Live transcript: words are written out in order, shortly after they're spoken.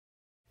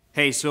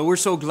Hey, so we're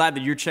so glad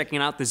that you're checking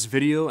out this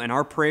video, and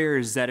our prayer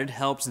is that it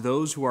helps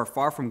those who are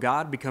far from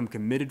God become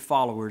committed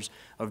followers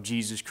of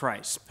Jesus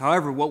Christ.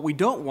 However, what we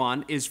don't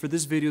want is for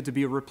this video to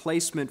be a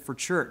replacement for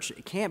church.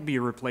 It can't be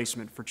a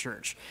replacement for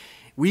church.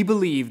 We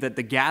believe that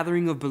the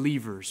gathering of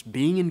believers,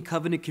 being in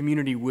covenant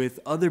community with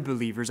other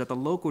believers at the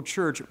local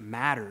church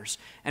matters.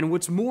 And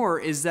what's more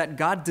is that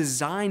God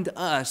designed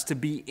us to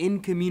be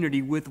in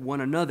community with one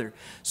another.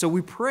 So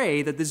we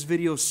pray that this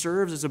video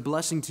serves as a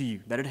blessing to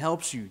you, that it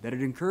helps you, that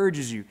it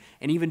encourages you,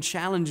 and even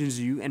challenges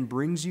you and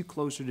brings you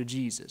closer to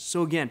Jesus.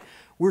 So again,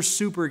 we're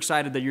super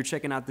excited that you're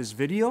checking out this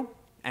video,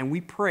 and we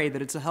pray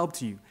that it's a help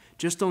to you.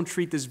 Just don't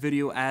treat this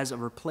video as a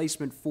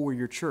replacement for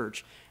your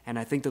church, and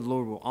I think the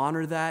Lord will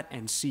honor that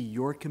and see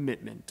your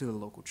commitment to the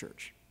local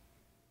church.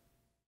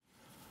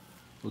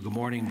 Well, good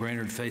morning,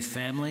 Brainerd Faith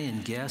family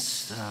and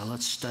guests.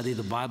 Let's study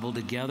the Bible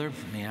together.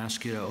 Let me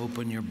ask you to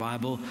open your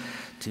Bible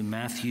to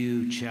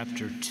Matthew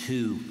chapter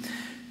 2.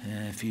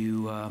 If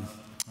you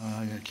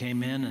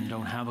came in and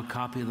don't have a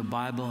copy of the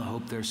Bible, I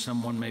hope there's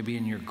someone maybe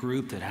in your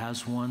group that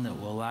has one that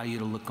will allow you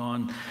to look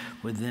on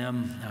with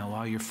them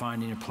while you're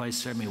finding your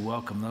place there. Let me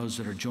welcome those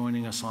that are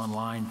joining us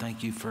online.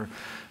 Thank you for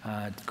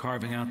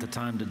carving out the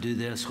time to do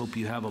this. Hope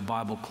you have a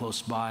Bible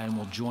close by and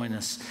will join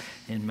us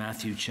in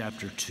Matthew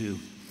chapter 2.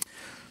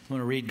 I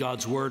want to read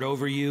God's word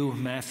over you.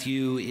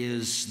 Matthew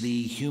is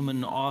the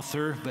human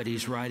author, but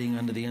he's writing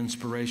under the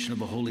inspiration of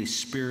the Holy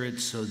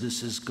Spirit, so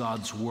this is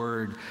God's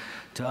word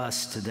to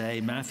us today.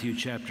 Matthew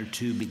chapter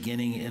 2,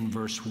 beginning in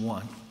verse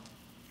 1.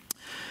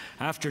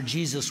 After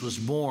Jesus was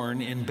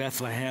born in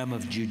Bethlehem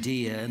of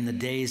Judea in the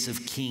days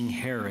of King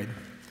Herod,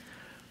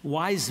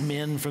 wise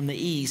men from the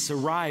east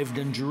arrived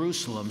in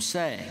Jerusalem,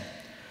 saying,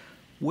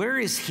 "Where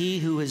is he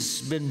who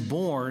has been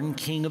born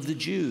King of the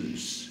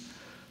Jews?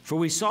 For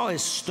we saw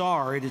his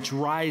star at its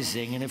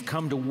rising and have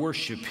come to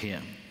worship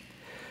him."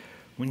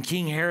 When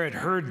King Herod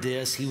heard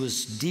this, he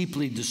was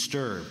deeply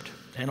disturbed,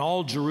 and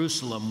all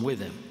Jerusalem with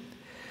him.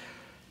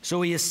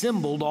 So he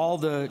assembled all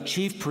the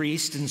chief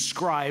priests and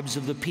scribes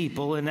of the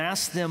people and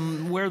asked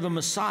them where the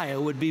Messiah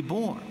would be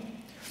born.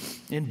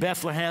 "In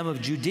Bethlehem of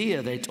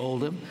Judea," they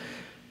told him,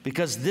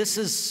 "because this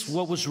is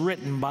what was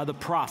written by the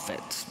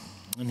prophet."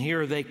 And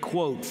here they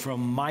quote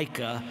from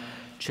Micah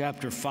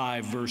chapter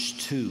 5, verse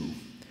 2.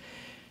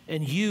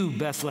 "And you,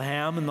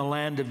 Bethlehem, in the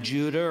land of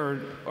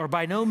Judah, are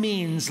by no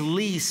means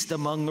least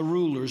among the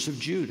rulers of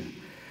Judah,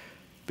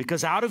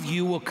 because out of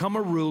you will come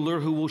a ruler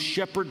who will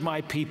shepherd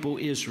my people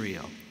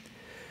Israel."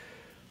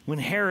 Then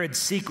Herod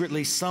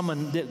secretly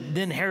summoned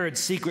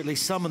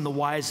the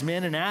wise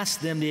men and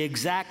asked them the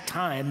exact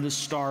time the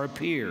star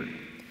appeared.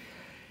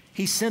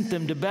 He sent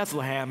them to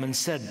Bethlehem and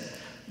said,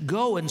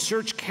 "Go and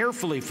search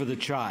carefully for the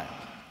child.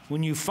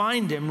 When you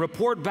find him,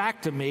 report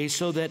back to me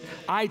so that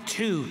I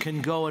too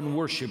can go and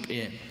worship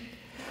him."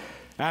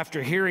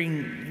 After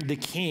hearing the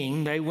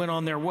king, they went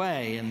on their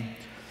way,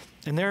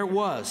 and there it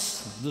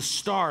was, the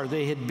star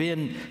they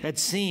had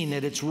seen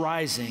at its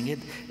rising.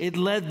 It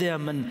led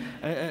them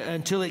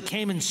until it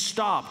came and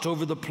stopped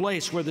over the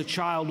place where the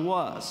child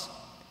was.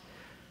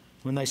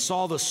 When they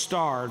saw the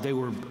star, they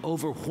were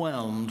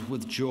overwhelmed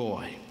with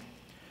joy.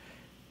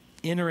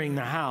 Entering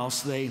the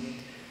house, they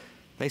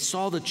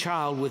saw the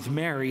child with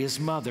Mary, his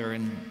mother,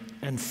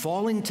 and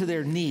falling to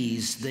their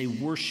knees, they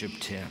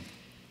worshiped him.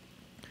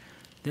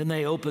 Then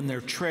they opened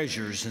their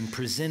treasures and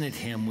presented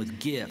him with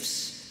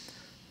gifts: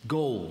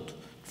 gold,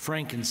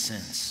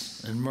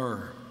 frankincense, and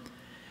myrrh.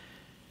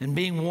 And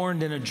being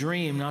warned in a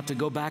dream not to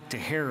go back to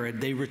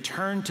Herod, they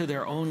returned to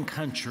their own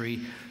country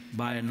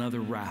by another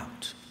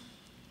route.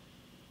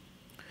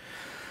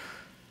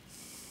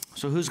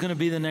 So who's going to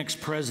be the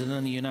next president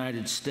of the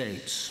United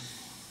States?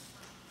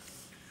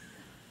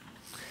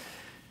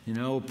 You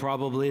know,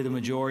 probably the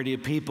majority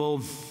of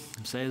people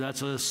say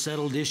that's a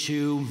settled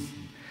issue.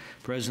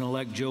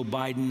 President-elect Joe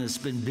Biden has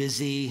been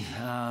busy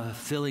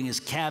filling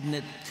his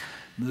cabinet,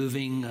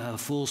 moving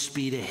full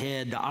speed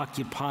ahead to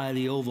occupy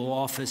the Oval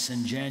Office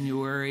in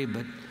January,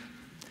 but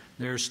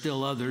there are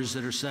still others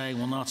that are saying,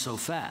 well, not so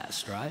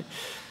fast, right?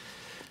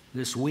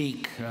 This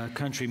week,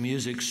 country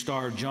music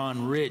star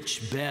John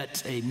Rich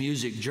bet a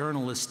music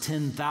journalist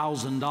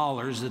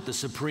 $10,000 that the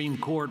Supreme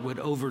Court would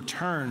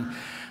overturn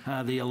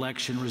the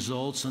election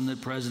results and that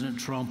President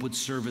Trump would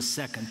serve a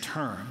second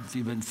term. If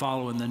you've been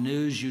following the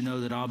news, you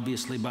know that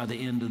obviously by the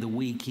end of the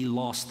week, he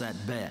lost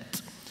that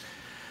bet.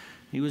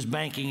 He was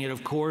banking it,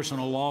 of course, on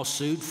a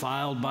lawsuit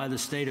filed by the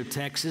state of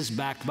Texas,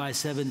 backed by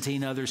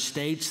 17 other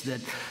states,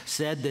 that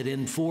said that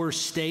in 4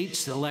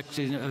 states,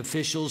 elected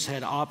officials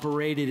had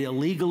operated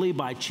illegally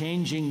by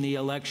changing the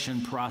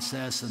election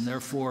process, and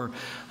therefore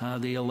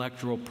the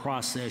electoral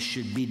process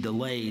should be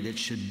delayed. It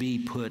should be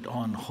put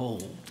on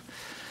hold.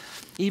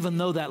 Even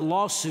though that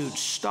lawsuit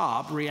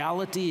stopped,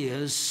 reality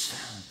is,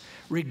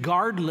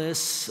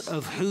 regardless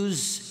of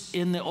who's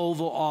in the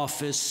Oval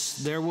Office,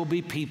 there will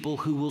be people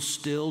who will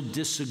still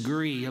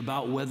disagree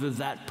about whether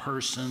that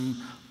person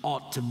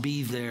ought to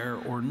be there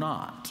or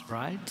not,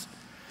 right?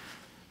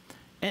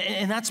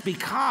 And that's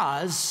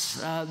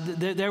because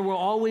there will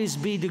always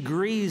be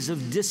degrees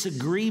of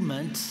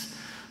disagreement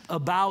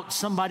about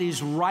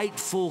somebody's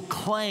rightful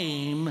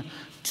claim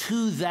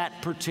to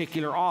that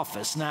particular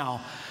office.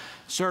 Now,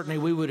 certainly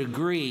we would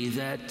agree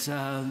that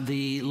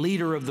the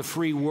leader of the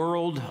free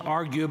world,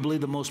 arguably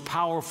the most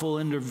powerful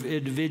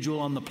individual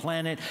on the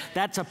planet,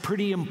 that's a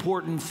pretty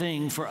important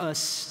thing for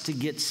us to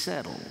get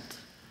settled.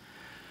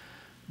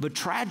 But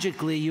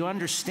tragically, you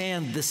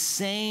understand the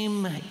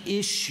same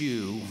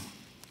issue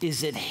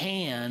is at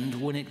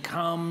hand when it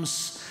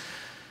comes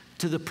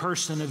to the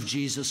person of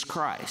Jesus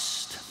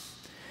Christ.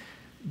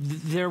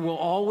 There will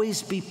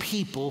always be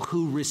people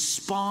who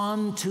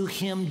respond to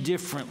him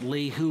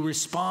differently, who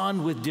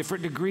respond with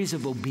different degrees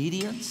of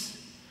obedience,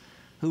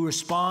 who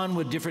respond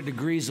with different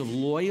degrees of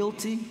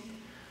loyalty,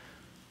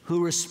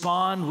 who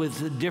respond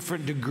with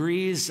different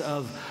degrees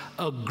of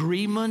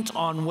agreement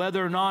on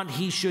whether or not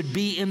he should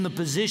be in the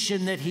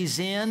position that he's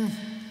in,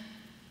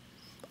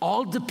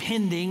 all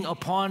depending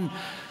upon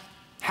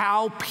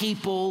how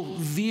people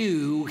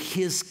view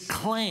his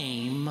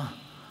claim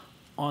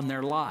on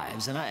their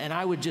lives. And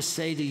I would just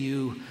say to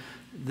you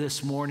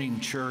this morning,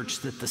 church,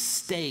 that the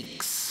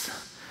stakes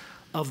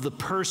of the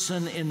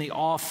person in the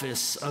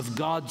office of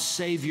God's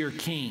Savior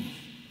King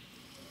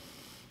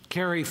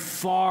carry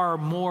far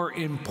more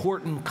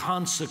important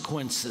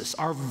consequences,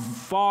 are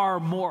far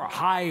more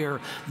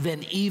higher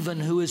than even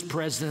who is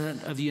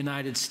President of the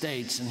United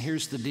States. And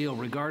here's the deal,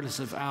 regardless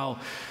of how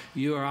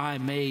you or I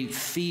may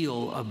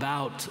feel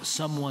about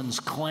someone's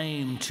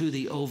claim to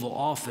the Oval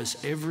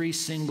Office, every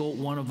single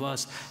one of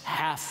us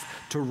have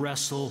to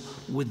wrestle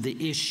with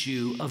the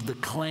issue of the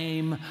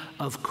claim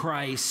of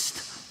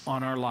Christ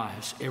on our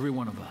lives, every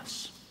one of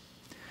us.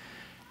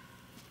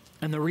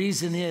 And the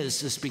reason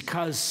is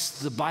because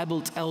the Bible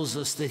tells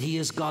us that he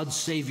is God's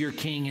Savior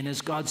King, and as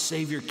God's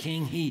Savior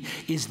King, he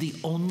is the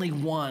only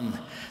one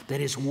that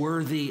is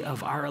worthy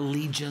of our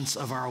allegiance,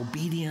 of our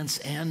obedience,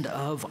 and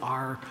of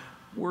our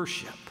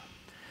worship.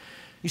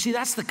 You see,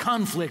 that's the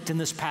conflict in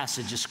this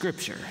passage of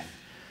Scripture.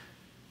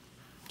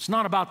 It's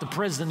not about the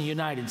President of the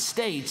United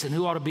States and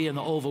who ought to be in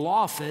the Oval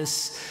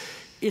Office.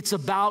 It's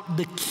about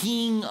the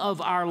King of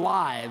our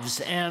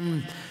lives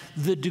and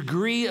the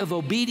degree of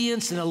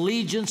obedience and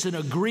allegiance and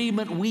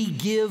agreement we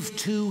give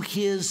to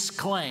his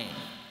claim.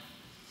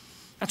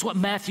 That's what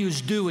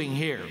Matthew's doing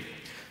here.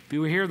 If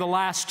you were here the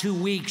last 2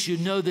 weeks, you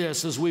know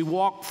this as we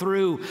walk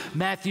through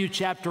Matthew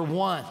chapter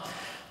 1.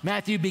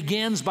 Matthew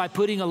begins by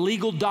putting a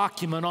legal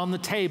document on the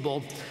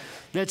table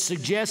that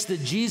suggests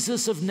that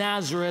Jesus of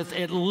Nazareth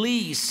at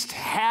least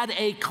had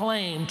a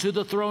claim to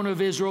the throne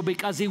of Israel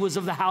because he was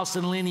of the house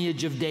and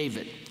lineage of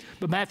David.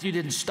 But Matthew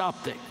didn't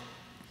stop there.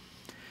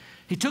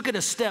 He took it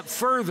a step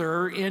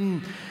further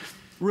in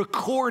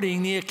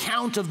recording the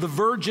account of the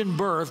virgin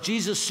birth,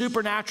 Jesus'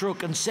 supernatural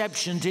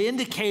conception, to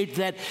indicate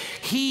that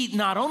he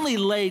not only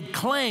laid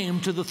claim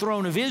to the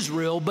throne of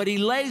Israel, but he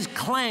lays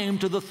claim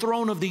to the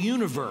throne of the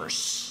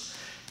universe,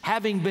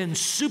 having been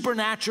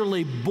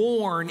supernaturally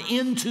born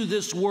into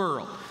this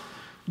world,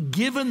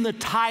 given the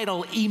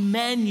title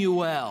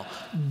Emmanuel,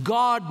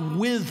 God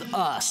with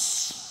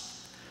us.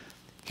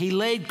 He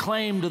laid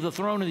claim to the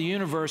throne of the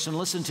universe, and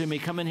listen to me,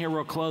 come in here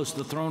real close,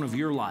 the throne of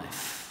your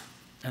life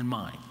and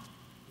mine.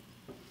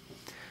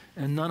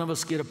 And none of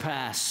us get a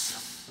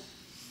pass.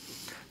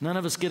 None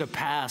of us get a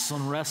pass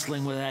on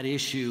wrestling with that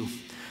issue.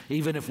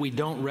 Even if we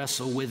don't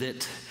wrestle with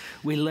it,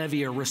 we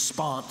levy a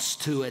response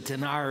to it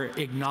in our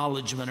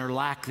acknowledgement or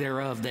lack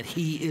thereof that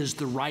he is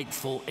the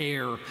rightful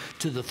heir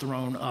to the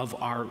throne of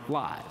our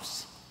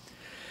lives.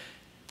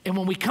 And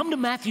when we come to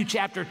Matthew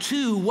chapter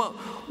 2,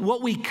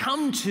 what we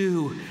come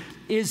to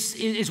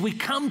is we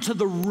come to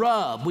the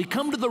rub. We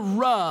come to the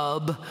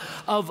rub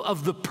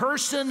of the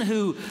person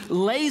who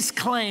lays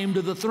claim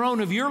to the throne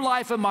of your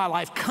life and my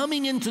life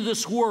coming into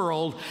this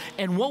world.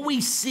 And what we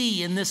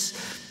see in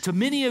this, to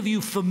many of you,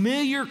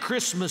 familiar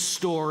Christmas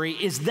story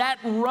is that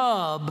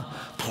rub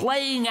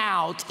playing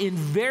out in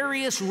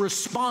various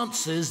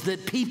responses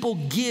that people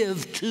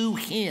give to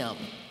him.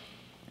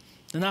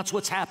 And that's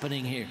what's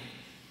happening here.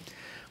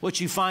 What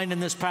you find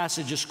in this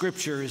passage of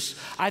Scripture is,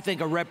 I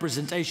think, a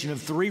representation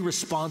of three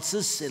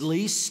responses, at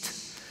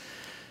least.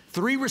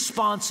 Three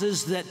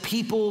responses that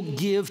people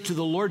give to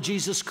the Lord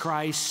Jesus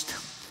Christ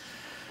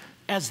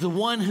as the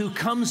one who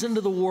comes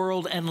into the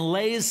world and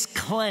lays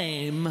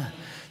claim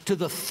to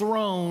the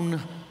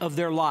throne of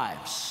their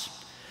lives.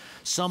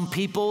 Some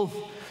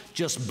people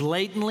just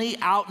blatantly,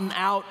 out and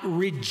out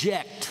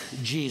reject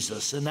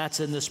Jesus, and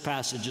that's in this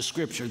passage of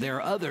Scripture. There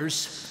are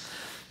others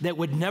that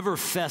would never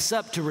fess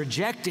up to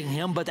rejecting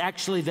him, but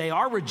actually they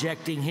are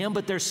rejecting him,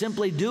 but they're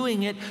simply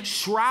doing it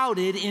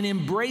shrouded in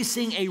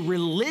embracing a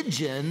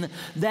religion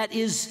that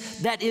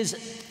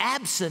is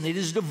absent, it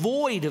is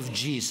devoid of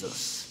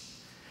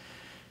Jesus.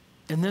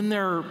 And then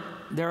there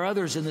are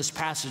others in this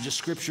passage of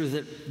Scripture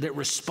that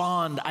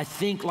respond, I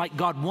think, like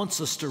God wants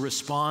us to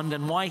respond,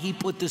 and why he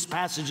put this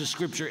passage of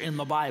Scripture in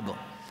the Bible.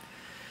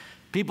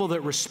 People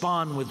that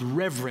respond with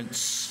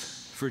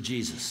reverence for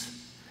Jesus.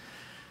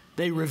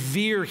 They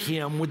revere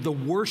him with the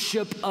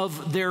worship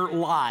of their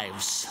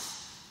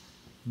lives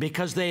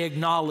because they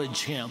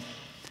acknowledge him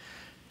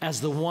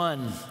as the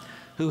one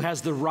who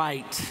has the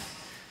right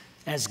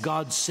as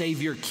God's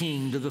Savior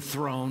King to the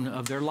throne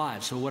of their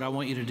lives. So what I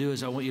want you to do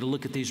is I want you to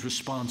look at these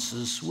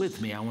responses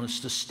with me. I want us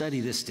to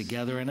study this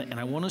together, and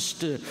I want us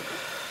to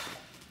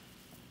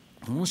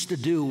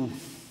do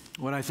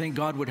what I think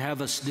God would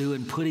have us do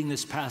in putting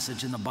this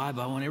passage in the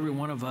Bible. I want every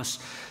one of us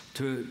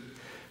to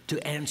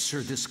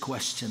answer this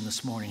question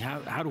this morning.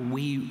 How do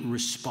we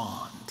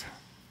respond?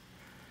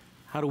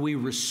 How do we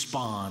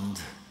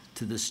respond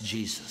to this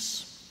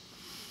Jesus?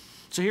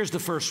 So here's the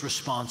first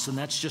response, and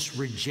that's just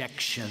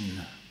rejection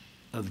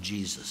of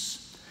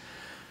Jesus.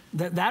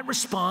 That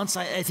response,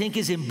 I think,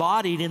 is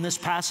embodied in this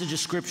passage of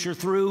Scripture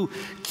through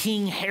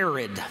King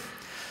Herod.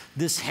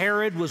 This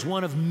Herod was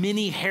one of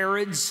many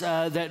Herods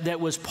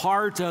that was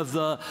part of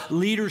the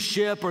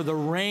leadership or the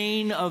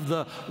reign of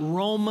the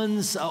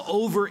Romans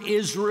over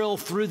Israel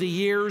through the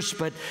years.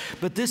 But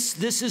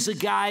this is a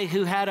guy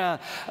who had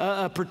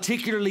a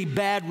particularly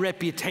bad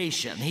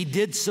reputation. He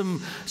did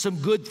some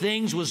good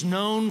things, was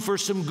known for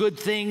some good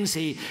things.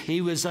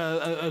 He was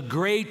a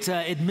great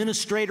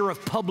administrator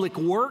of public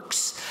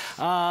works,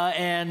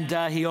 and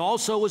he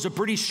also was a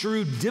pretty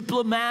shrewd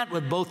diplomat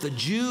with both the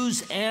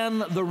Jews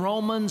and the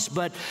Romans.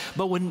 But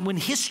when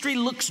history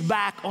looks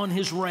back on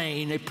his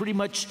reign, it's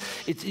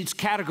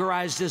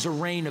categorized as a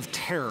reign of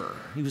terror.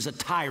 He was a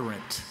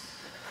tyrant.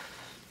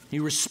 He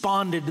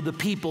responded to the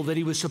people that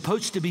he was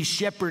supposed to be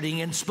shepherding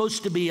and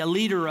supposed to be a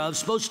leader of,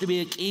 supposed to be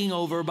a king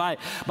over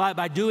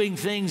by doing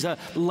things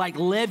like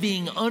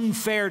levying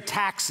unfair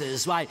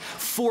taxes, by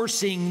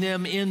forcing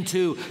them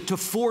into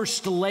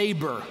forced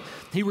labor.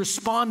 He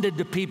responded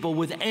to people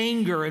with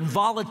anger and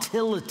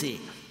volatility.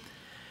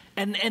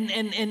 And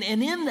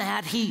in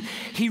that,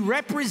 he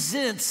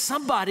represents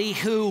somebody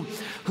who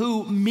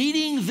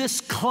meeting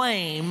this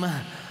claim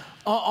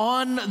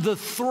on the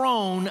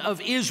throne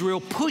of Israel,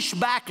 pushed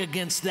back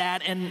against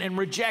that and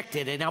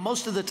rejected it. Now,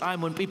 most of the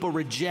time when people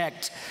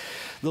reject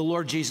the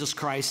Lord Jesus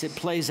Christ, it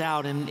plays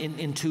out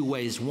in two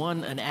ways.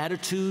 One, an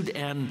attitude,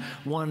 and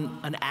one,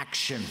 an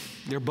action.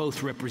 They're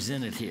both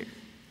represented here.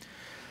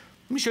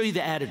 Let me show you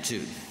the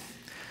attitude.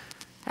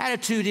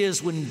 Attitude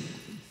is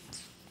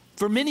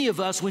for many of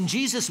us, when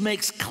Jesus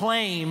makes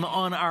claim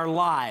on our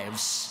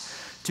lives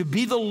to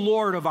be the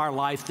Lord of our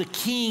life, the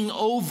King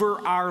over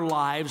our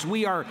lives,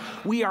 we are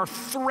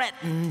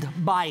threatened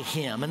by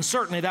him. And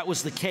certainly that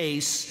was the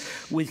case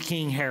with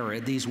King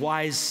Herod. These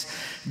wise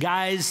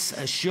guys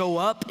show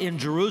up in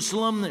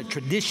Jerusalem.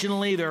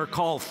 Traditionally, there are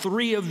called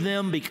three of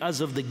them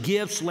because of the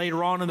gifts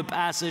later on in the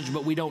passage,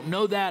 but we don't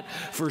know that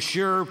for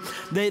sure.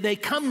 They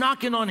come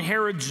knocking on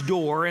Herod's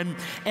door, and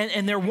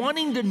they're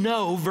wanting to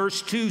know,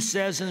 verse 2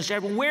 says,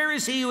 where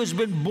is he who has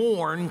been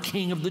born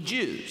King of the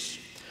Jews?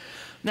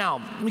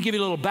 Now, let me give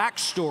you a little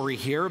backstory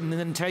here and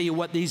then tell you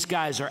what these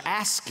guys are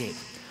asking.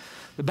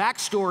 The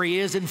backstory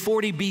is in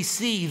 40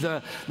 BC,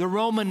 the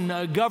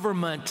Roman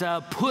government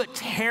put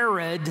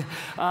Herod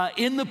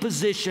in the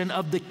position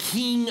of the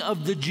King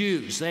of the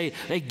Jews. They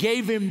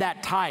gave him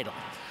that title.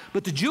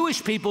 But the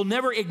Jewish people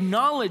never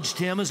acknowledged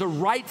him as a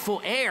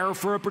rightful heir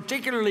for a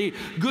particularly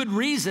good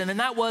reason, and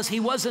that was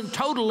he wasn't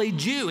totally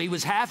Jew. He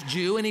was half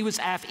Jew and he was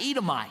half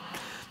Edomite.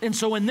 And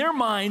so in their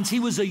minds, he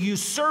was a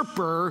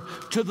usurper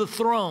to the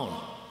throne.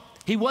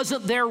 He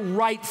wasn't there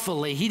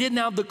rightfully. He didn't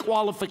have the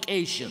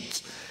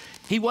qualifications.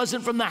 He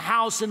wasn't from the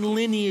house and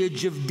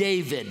lineage of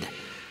David.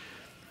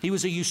 He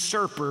was a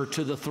usurper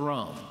to the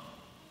throne.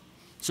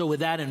 So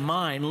with that in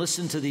mind,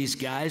 listen to these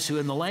guys who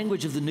in the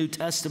language of the New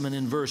Testament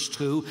in verse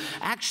 2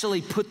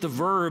 actually put the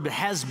verb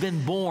has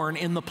been born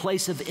in the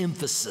place of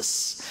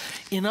emphasis.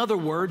 In other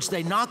words,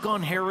 they knock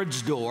on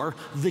Herod's door,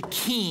 the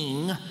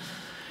king,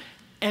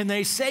 and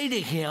they say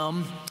to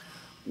him,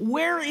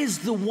 where is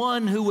the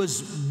one who was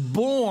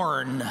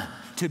born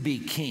to be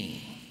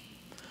king?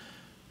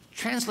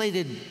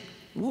 Translated,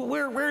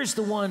 where is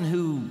the one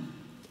who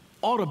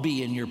ought to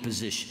be in your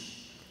position?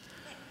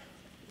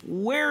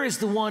 Where is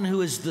the one who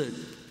is the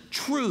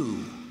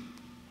true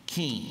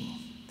king?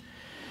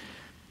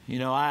 You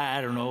know,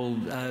 I don't know,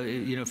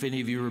 if any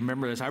of you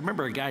remember this. I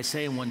remember a guy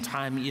saying one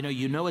time,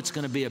 you know it's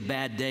going to be a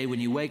bad day when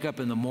you wake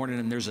up in the morning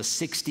and there's a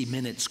 60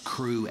 Minutes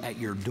crew at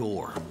your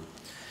door.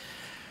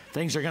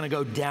 Things are going to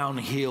go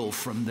downhill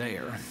from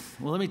there.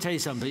 Well, let me tell you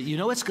something. You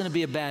know it's going to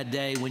be a bad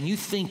day when you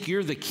think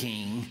you're the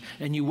king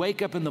and you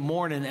wake up in the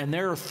morning and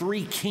there are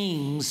three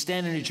kings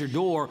standing at your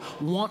door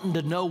wanting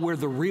to know where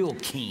the real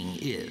king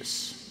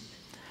is.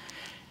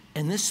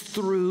 And this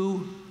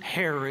threw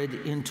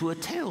Herod into a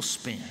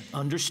tailspin,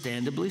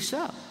 understandably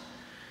so.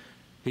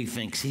 He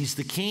thinks he's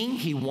the king.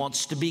 He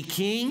wants to be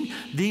king.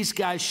 These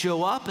guys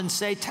show up and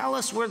say, tell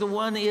us where the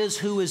one is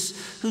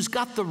who's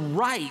got the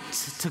right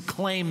to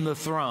claim the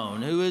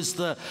throne, who is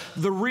the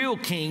real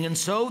king. And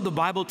so the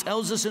Bible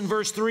tells us in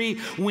verse 3,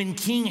 when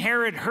King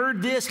Herod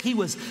heard this, he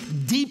was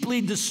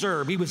deeply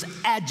disturbed. He was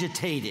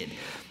agitated.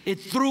 It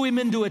threw him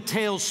into a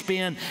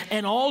tailspin,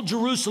 and all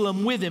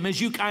Jerusalem with him, as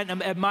you kind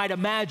of might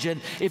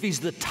imagine. If he's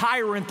the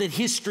tyrant that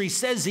history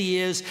says he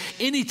is,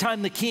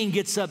 anytime the king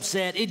gets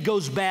upset, it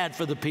goes bad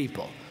for the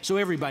people. So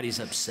everybody's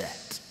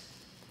upset.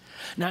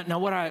 Now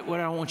what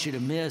I want you to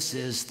miss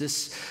is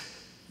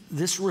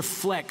this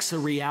reflects a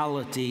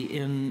reality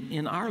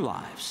in our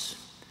lives.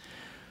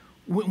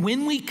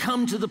 When we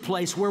come to the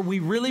place where we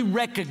really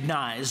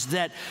recognize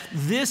that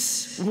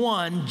this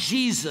one,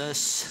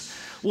 Jesus,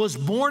 was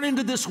born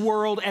into this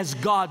world as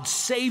God's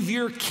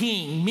Savior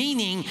King,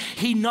 meaning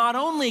he not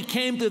only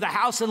came through the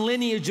house and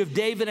lineage of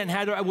David and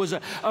was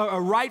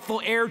a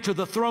rightful heir to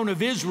the throne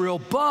of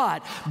Israel,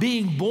 but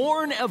being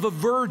born of a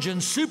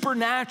virgin,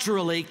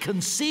 supernaturally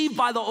conceived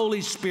by the Holy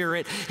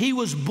Spirit, he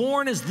was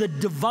born as the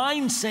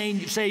divine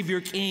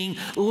Savior King,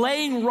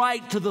 laying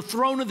right to the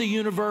throne of the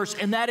universe,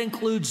 and that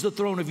includes the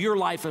throne of your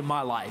life and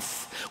my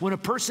life. When a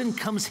person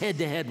comes head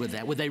to head with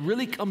that, when they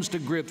really comes to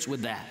grips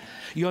with that,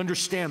 you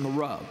understand the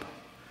rub.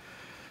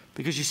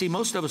 Because you see,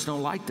 most of us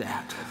don't like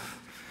that.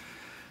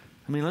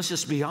 I mean, let's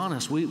just be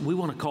honest. We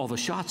want to call the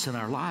shots in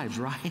our lives,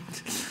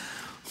 right?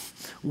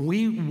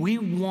 We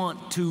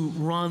want to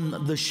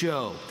run the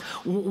show.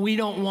 We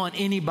don't want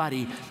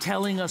anybody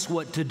telling us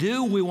what to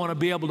do. We want to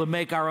be able to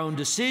make our own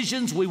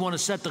decisions. We want to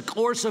set the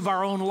course of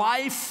our own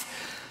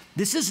life.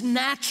 This is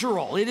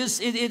natural.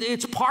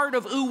 It's part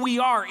of who we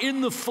are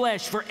in the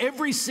flesh for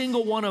every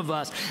single one of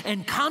us.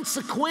 And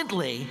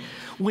consequently,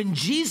 when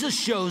Jesus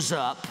shows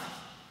up,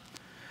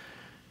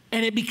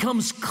 and it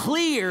becomes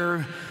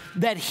clear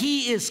that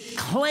he is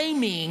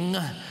claiming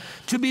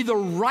to be the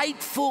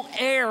rightful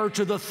heir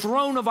to the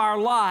throne of our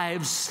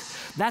lives,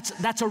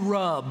 that's a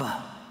rub.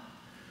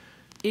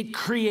 It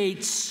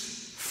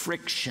creates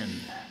friction.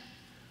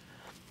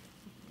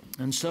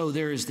 And so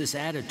there is this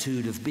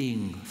attitude of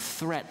being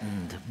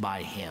threatened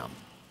by him.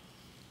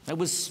 That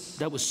was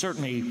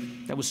certainly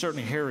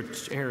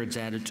Herod's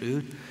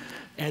attitude,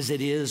 as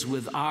it is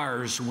with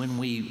ours when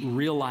we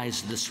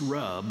realize this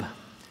rub.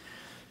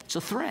 It's a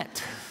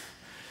threat.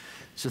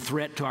 It's a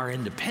threat to our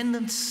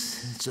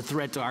independence. It's a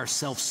threat to our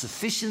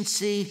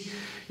self-sufficiency.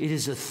 It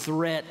is a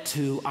threat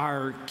to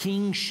our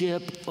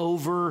kingship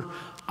over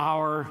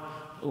our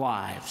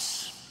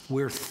lives.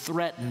 We're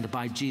threatened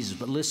by Jesus.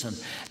 But listen,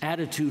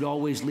 attitude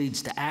always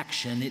leads to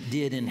action. It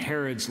did in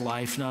Herod's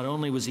life. Not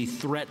only was he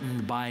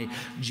threatened by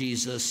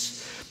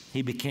Jesus,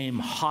 he became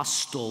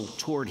hostile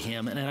toward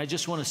him. And I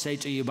just want to say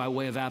to you by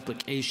way of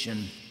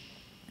application,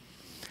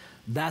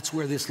 that's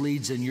where this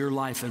leads in your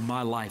life and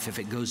my life if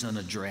it goes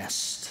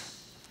unaddressed.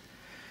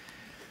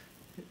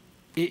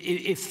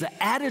 If the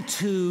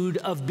attitude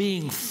of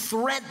being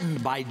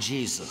threatened by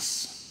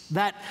Jesus,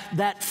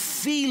 that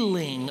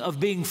feeling of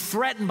being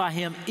threatened by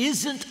him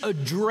isn't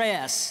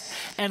addressed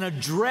and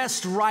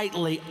addressed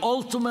rightly,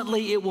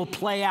 ultimately it will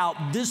play out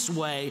this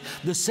way,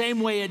 the same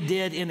way it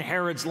did in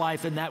Herod's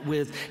life, and that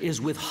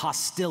is with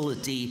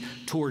hostility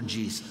toward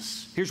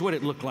Jesus. Here's what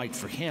it looked like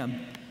for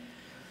him.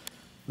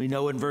 We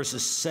know in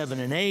verses 7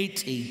 and 8,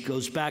 he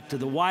goes back to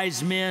the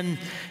wise men,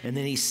 and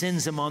then he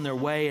sends them on their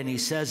way, and he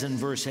says in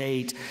verse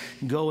 8,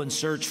 go and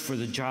search for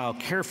the child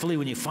carefully.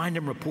 When you find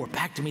him, report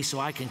back to me so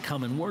I can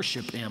come and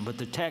worship him. But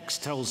the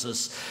text tells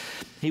us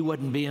he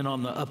wasn't being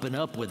on the up and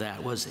up with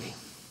that, was he?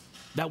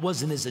 That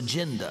wasn't his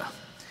agenda.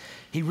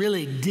 He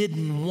really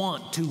didn't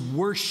want to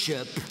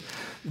worship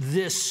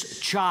this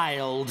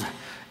child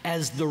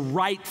as the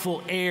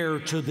rightful heir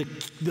to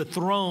the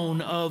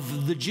throne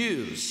of the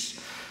Jews.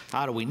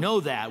 How do we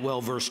know that?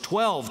 Well, verse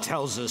 12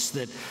 tells us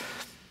that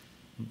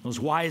those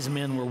wise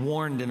men were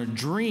warned in a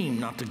dream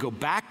not to go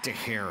back to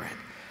Herod.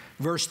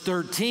 Verse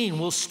 13,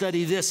 we'll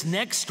study this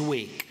next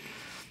week.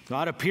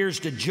 God appears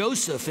to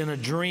Joseph in a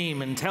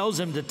dream and tells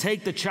him to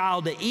take the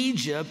child to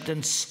Egypt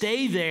and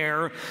stay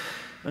there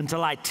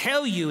until I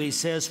tell you, he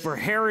says, for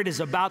Herod is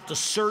about to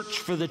search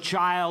for the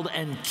child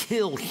and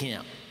kill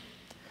him.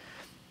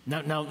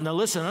 Now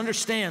listen,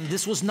 understand,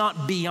 this was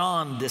not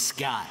beyond this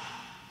guy.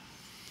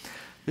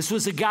 This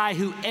was a guy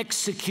who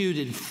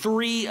executed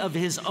 3 of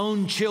his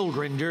own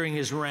children during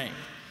his reign.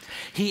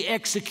 He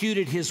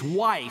executed his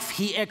wife.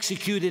 He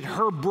executed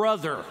her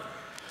brother.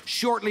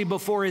 Shortly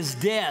before his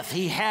death,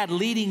 he had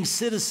leading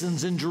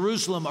citizens in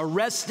Jerusalem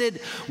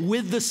arrested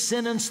with the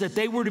sentence that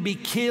they were to be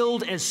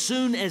killed as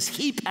soon as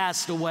he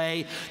passed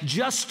away,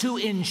 just to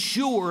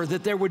ensure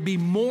that there would be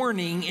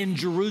mourning in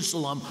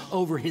Jerusalem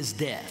over his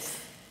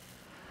death.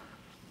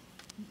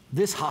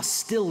 This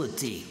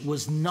hostility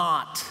was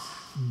not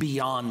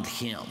beyond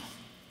him.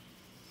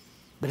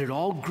 But it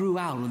all grew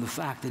out of the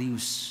fact that he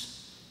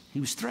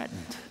was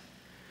threatened.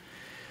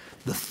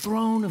 The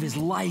throne of his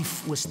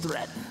life was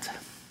threatened.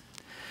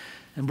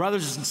 And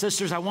brothers and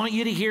sisters, I want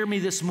you to hear me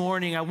this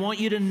morning. I want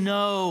you to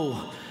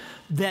know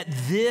that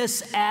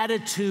this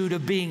attitude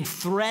of being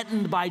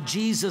threatened by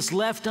Jesus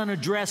left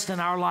unaddressed in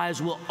our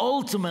lives will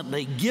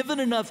ultimately, given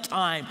enough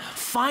time,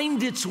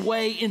 find its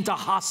way into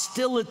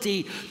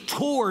hostility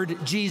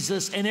toward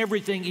Jesus and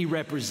everything he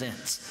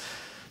represents.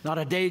 Not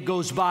a day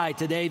goes by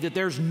today that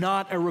there's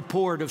not a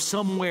report of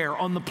somewhere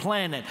on the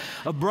planet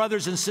of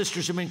brothers and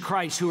sisters in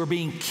Christ who are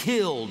being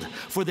killed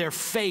for their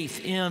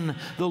faith in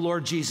the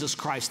Lord Jesus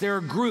Christ. There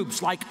are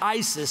groups like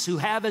ISIS who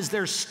have as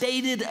their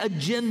stated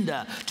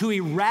agenda to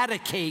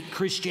eradicate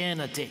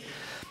Christianity.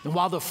 And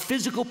while the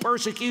physical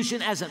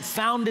persecution hasn't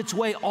found its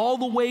way all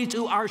the way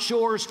to our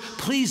shores,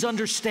 please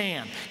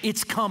understand,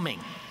 it's coming.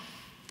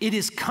 It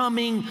is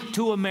coming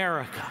to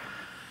America.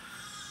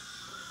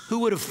 Who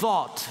would have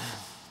thought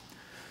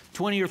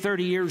 20 or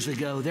 30 years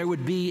ago there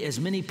would be as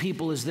many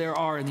people as there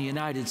are in the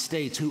United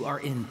States who are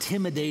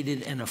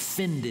intimidated and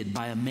offended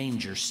by a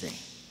manger scene,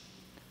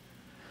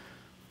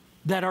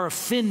 that are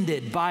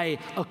offended by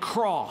a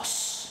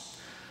cross,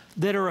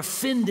 that are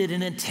offended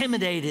and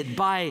intimidated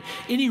by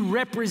any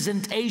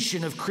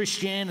representation of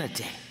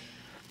Christianity.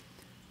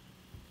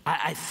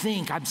 I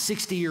think I'm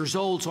 60 years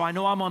old, so I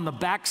know I'm on the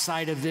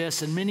backside of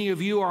this, and many of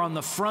you are on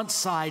the front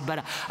side,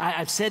 but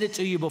I've said it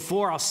to you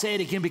before. I'll say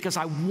it again because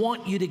I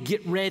want you to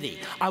get ready.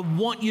 I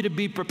want you to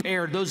be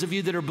prepared. Those of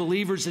you that are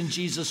believers in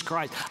Jesus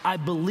Christ, I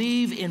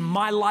believe in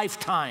my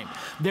lifetime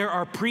there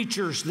are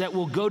preachers that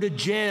will go to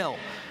jail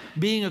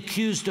being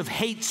accused of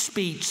hate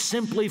speech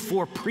simply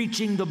for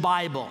preaching the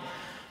Bible.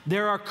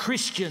 There are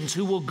Christians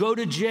who will go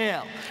to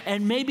jail,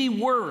 and maybe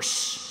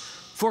worse,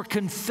 for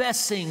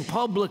confessing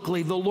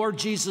publicly the Lord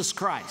Jesus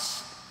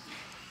Christ.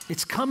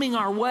 It's coming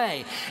our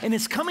way, and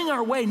it's coming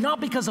our way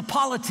not because of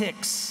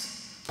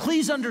politics.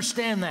 Please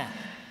understand that.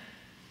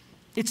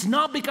 It's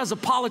not because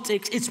of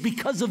politics, it's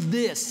because of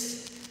this.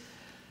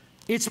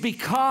 It's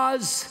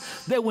because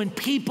that when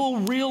people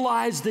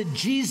realize that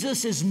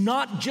Jesus is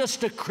not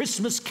just a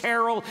Christmas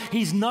carol,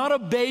 he's not a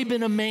babe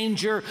in a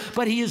manger,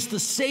 but he is the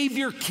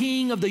Savior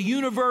King of the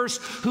universe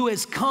who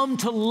has come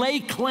to lay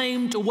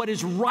claim to what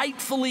is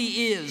rightfully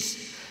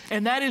is,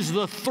 and that is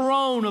the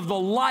throne of the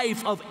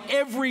life of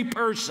every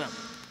person.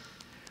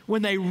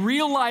 When they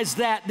realize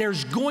that,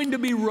 there's going to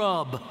be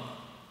rub,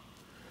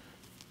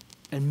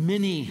 and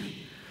many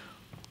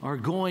are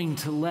going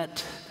to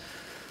let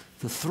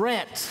the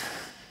threat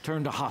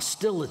turn to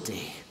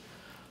hostility,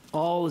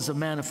 all as a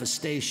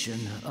manifestation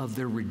of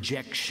their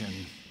rejection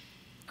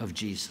of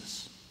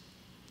Jesus.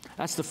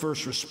 That's the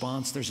first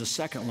response. There's a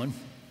second one.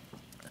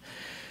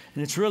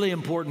 And it's really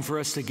important for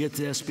us to get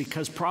this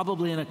because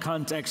probably in a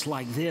context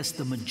like this,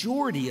 the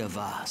majority of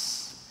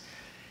us,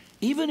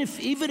 even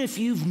if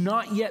you've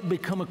not yet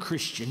become a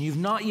Christian, you've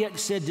not yet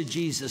said to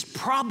Jesus,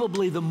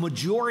 probably the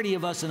majority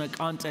of us in a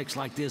context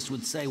like this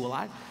would say, well,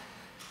 I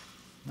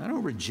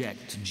don't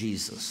reject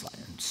Jesus.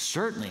 I'm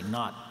certainly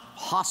not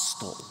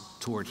hostile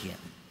toward him.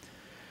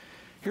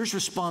 Here's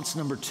response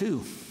number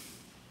 2.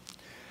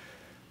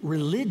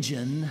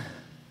 Religion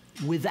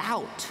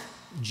without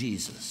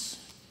Jesus.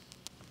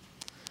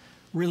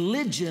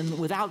 Religion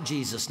without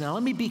Jesus. Now,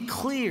 let me be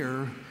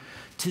clear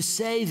to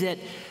say that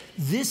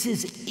this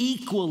is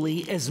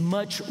equally as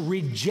much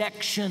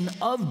rejection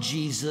of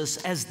Jesus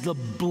as the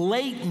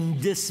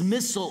blatant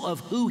dismissal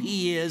of who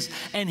he is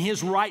and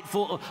his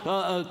rightful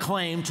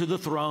claim to the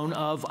throne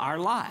of our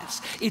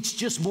lives. It's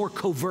just more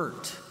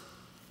covert.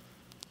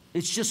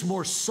 It's just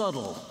more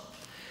subtle.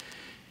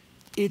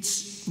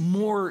 It's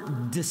more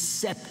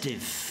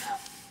deceptive.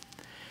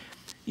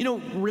 You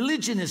know,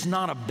 religion is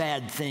not a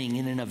bad thing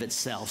in and of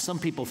itself. Some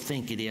people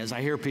think it is.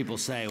 I hear people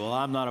say, well,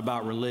 I'm not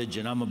about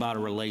religion, I'm about a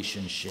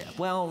relationship.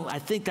 Well, I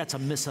think that's a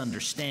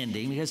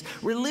misunderstanding because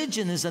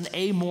religion is an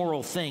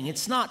amoral thing.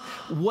 It's not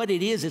what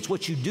it is, it's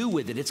what you do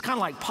with it. It's kind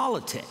of like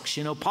politics.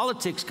 You know,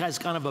 politics has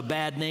kind of a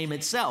bad name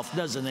itself,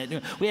 doesn't it? You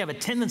know, we have a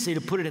tendency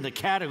to put it in the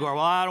category,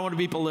 well, I don't want to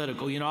be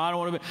political. You know, I don't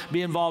want to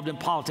be involved in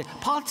politics.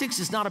 Politics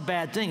is not a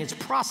bad thing. It's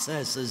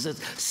processes,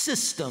 it's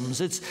systems,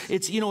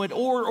 it's you know,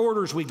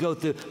 orders we go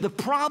through. The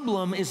problem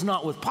is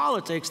not with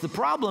politics. The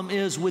problem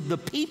is with the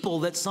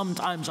people that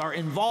sometimes are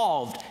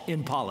involved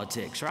in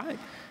politics, right?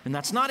 And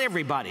that's not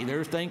everybody.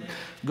 Thank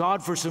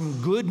God for some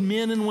good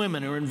men and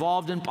women who are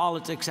involved in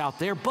politics out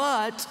there.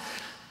 But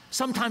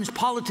sometimes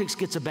politics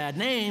gets a bad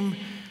name,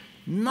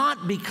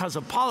 not because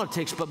of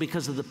politics, but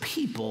because of the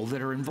people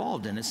that are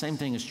involved in it. Same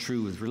thing is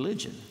true with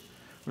religion.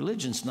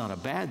 Religion's not a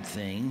bad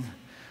thing,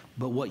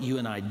 but what you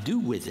and I do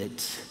with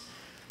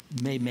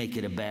it may make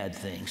it a bad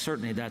thing.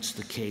 Certainly that's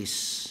the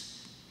case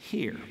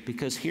here,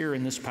 because here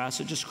in this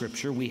passage of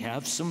Scripture we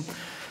have some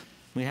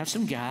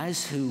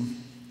guys who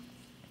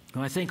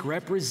I think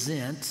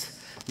represent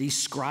these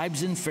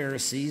scribes and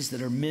Pharisees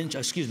that are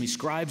mentioned,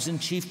 scribes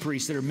and chief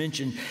priests that are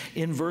mentioned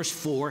in verse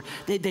 4.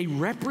 They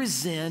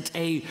represent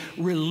a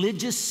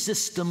religious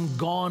system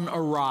gone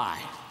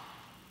awry.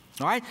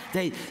 All right,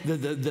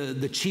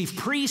 the chief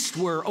priests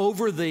were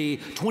over the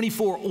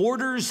 24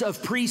 orders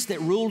of priests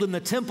that ruled in the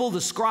temple. The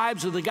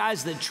scribes are the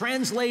guys that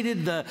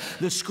translated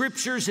the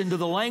scriptures into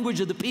the language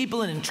of the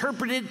people and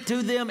interpreted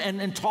to them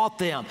and taught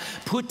them.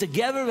 Put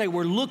together, they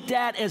were looked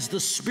at as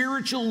the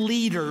spiritual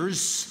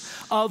leaders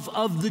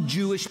of the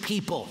Jewish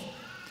people.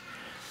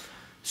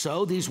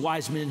 So these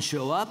wise men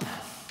show up,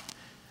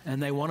 and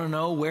they want to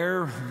know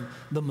where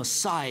the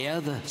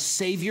Messiah, the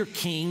Savior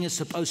King, is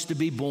supposed to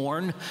be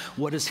born.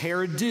 What does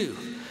Herod do?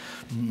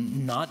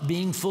 Not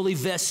being fully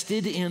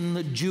vested in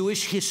the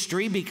Jewish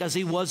history because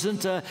he was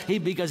a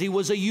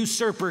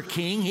usurper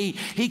king,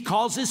 he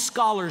calls his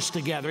scholars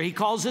together. He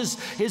calls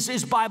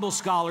his Bible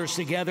scholars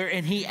together,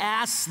 and he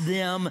asks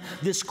them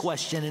this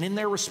question. And in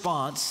their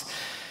response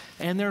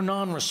and their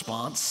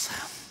non-response,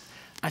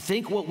 I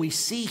think what we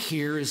see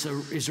here is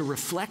a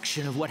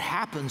reflection of what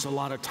happens a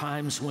lot of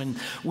times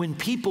when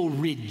people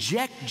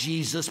reject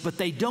Jesus, but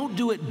they don't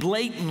do it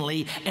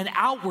blatantly and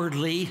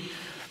outwardly.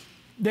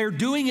 They're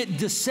doing it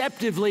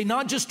deceptively,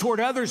 not just toward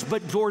others,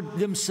 but toward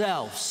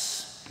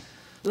themselves.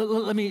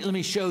 Let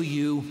me show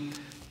you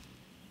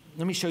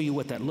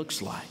what that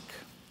looks like.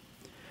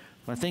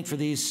 I think for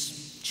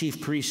these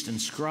chief priests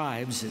and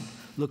scribes, it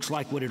looks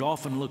like what it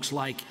often looks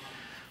like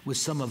with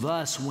some of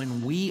us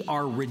when we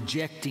are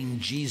rejecting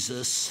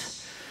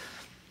Jesus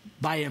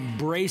by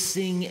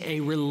embracing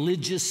a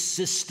religious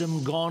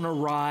system gone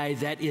awry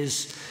that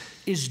is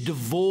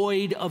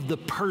devoid of the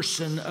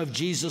person of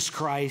Jesus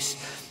Christ,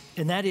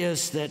 and that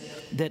is that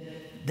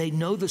they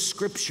know the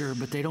Scripture,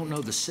 but they don't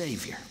know the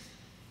Savior.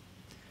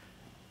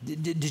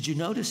 Did you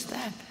notice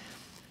that?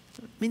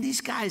 I mean, these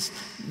guys,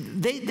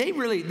 they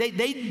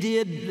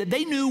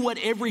knew what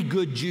every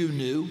good Jew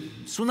knew.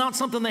 So not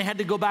something they had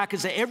to go back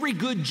and say. Every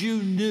good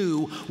Jew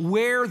knew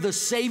where the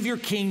Savior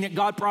King that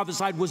God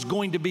prophesied was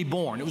going to be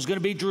born. It was going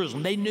to be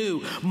Jerusalem. They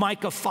knew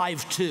Micah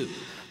 5:2.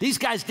 These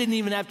guys didn't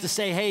even have to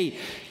say, hey,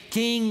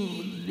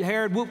 King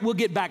Herod, we'll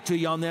get back to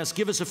you on this.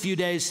 Give us a few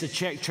days to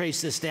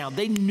trace this down.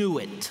 They knew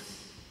it.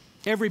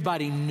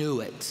 Everybody knew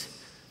it.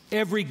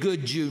 Every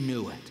good Jew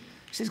knew it.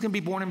 He's going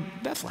to be born in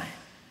Bethlehem.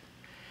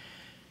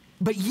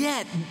 But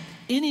yet,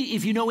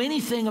 if you know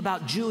anything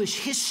about Jewish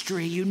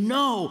history, you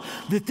know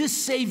that this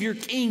Savior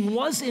King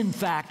was in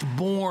fact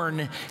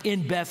born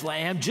in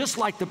Bethlehem, just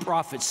like the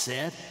prophet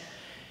said.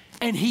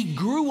 And he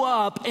grew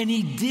up and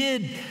he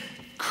did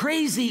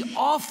crazy,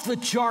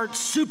 off-the-chart,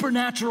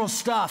 supernatural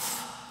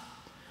stuff.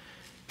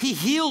 He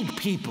healed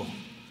people.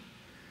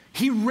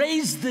 He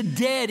raised the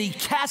dead. He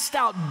cast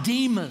out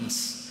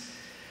demons.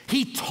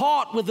 He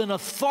taught with an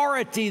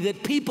authority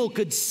that people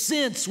could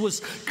sense was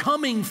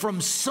coming from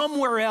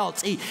somewhere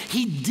else.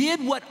 He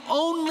did what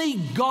only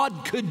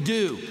God could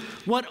do,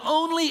 what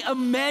only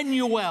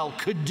Emmanuel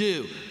could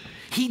do.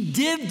 He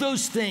did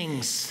those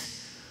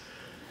things.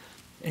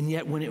 And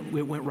yet when it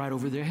went right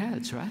over their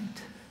heads, right?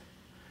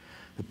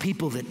 The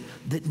people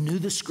that knew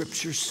the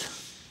Scriptures,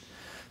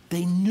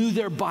 they knew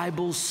their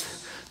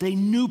Bibles, they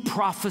knew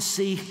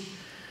prophecy,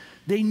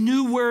 they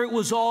knew where it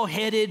was all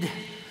headed,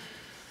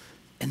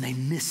 and they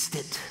missed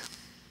it.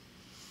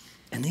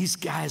 And these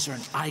guys are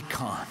an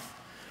icon.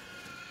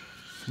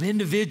 The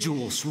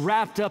individuals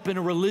wrapped up in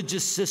a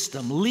religious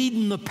system,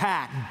 leading the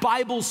pack,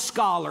 Bible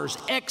scholars,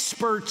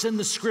 experts in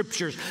the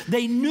Scriptures.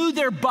 They knew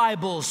their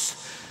Bibles,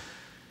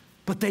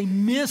 but they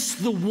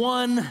missed the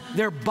one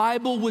their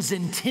Bible was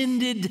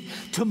intended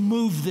to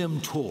move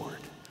them toward.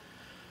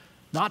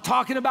 Not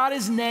talking about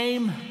his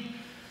name,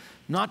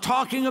 not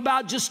talking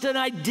about just an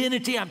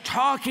identity. I'm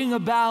talking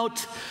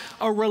about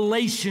a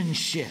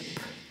relationship.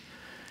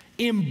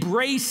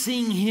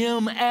 Embracing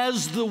him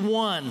as the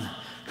one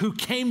who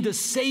came to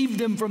save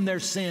them from their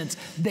sins.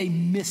 They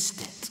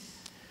missed it.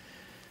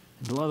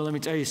 Beloved, let me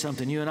tell you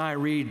something. You and I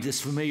read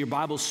this familiar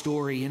Bible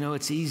story. You know,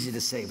 it's easy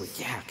to say, well,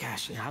 yeah,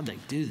 gosh, how'd they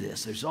do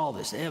this? There's all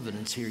this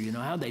evidence here. You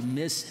know, how'd they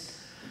miss it?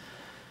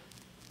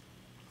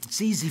 It's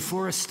easy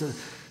for us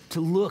to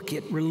look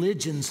at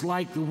religions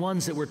like the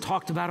ones that were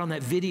talked about on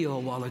that video a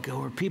while ago,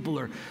 where people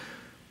are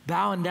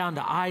bowing down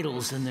to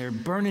idols and they're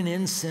burning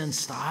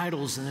incense to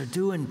idols and they're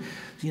doing,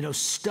 you know,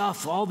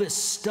 stuff, all this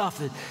stuff,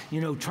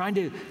 you know, trying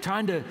to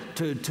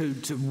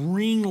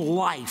wring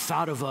life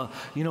out of a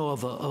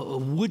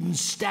wooden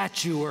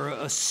statue or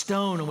a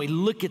stone. And we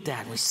look at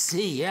that and we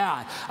see,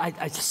 yeah,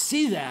 I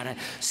see that. I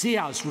see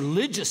how this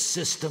religious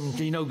system,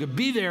 you know, could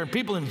be there and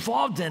people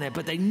involved in it,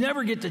 but they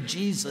never get to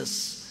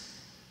Jesus.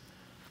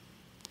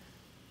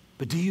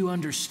 But do you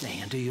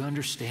understand? Do you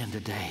understand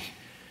today?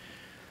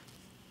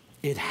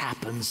 It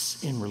happens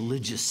in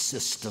religious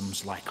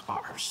systems like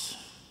ours.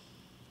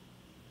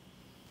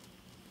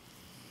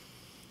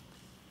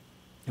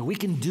 And we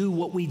can do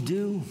what we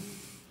do.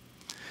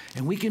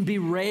 And we can be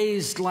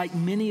raised like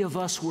many of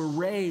us were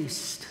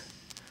raised.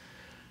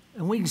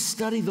 And we can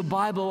study the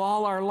Bible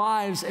all our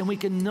lives, and we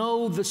can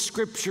know the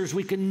Scriptures,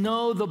 we can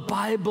know the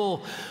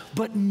Bible,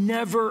 but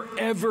never,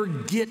 ever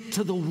get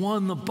to the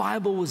one the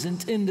Bible was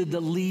intended to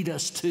lead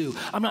us to.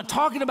 I'm not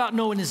talking about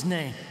knowing his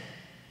name.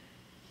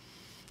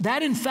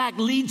 That, in fact,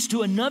 leads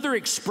to another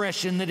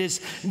expression that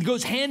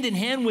goes hand in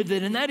hand with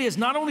it, and that is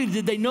not only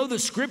did they know the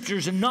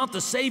Scriptures and not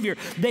the Savior,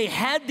 they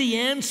had the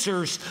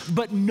answers,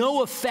 but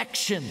no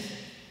affection.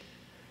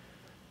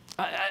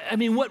 I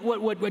mean,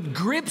 what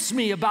grips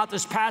me about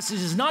this passage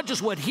is not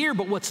just what's here,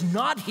 but what's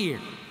not here.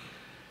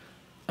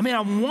 I mean,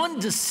 I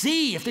want to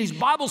see if these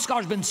Bible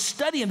scholars have been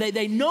studying.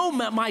 They know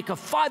Micah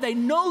 5. They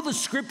know the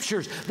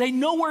Scriptures. They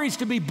know where he's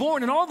to be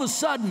born. And all of a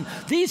sudden,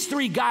 these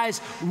three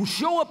guys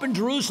show up in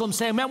Jerusalem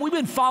saying, man, we've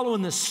been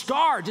following the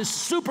star, just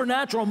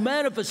supernatural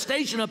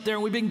manifestation up there,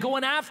 and we've been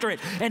going after it.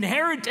 And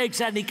Herod takes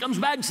that, and he comes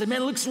back and says,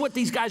 man, look at what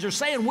these guys are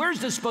saying. Where's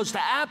this supposed to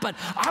happen?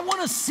 I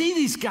want to see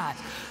these guys.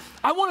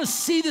 I want to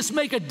see this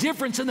make a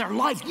difference in their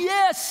life.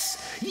 Yes,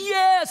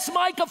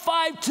 Micah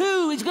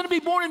 5:2. He's going to be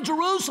born in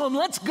Jerusalem.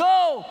 Let's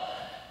go.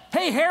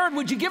 Hey, Herod,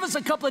 would you give us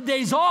a couple of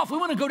days off? We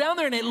want to go down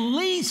there and at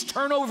least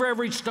turn over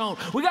every stone.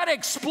 We got to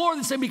explore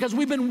this thing because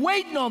we've been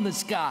waiting on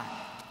this guy.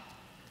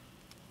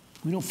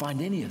 We don't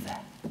find any of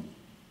that.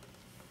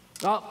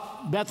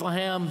 Oh,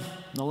 Bethlehem,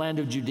 the land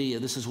of Judea,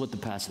 this is what the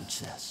passage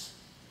says.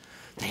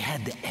 They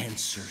had the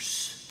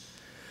answers,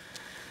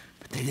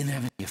 but they didn't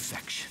have any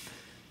affection.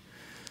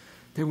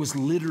 There was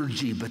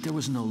liturgy, but there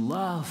was no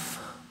love.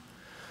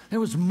 There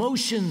was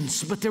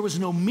motions, but there was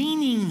no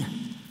meaning.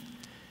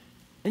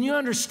 And you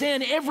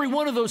understand, every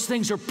one of those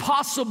things are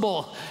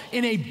possible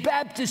in a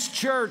Baptist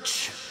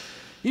church.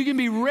 You can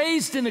be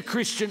raised in a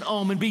Christian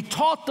home and be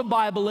taught the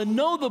Bible and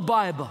know the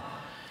Bible.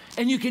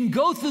 And you can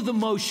go through the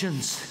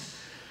motions.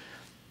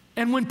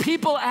 And when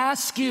people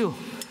ask you,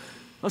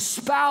 a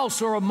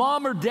spouse or a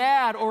mom or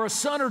dad or a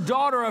son or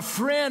daughter or a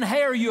friend,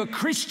 hey, are you a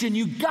Christian?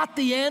 You got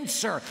the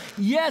answer.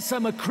 Yes,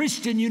 I'm a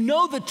Christian. You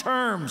know the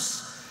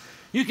terms.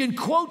 You can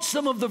quote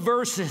some of the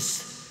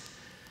verses.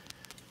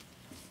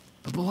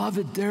 But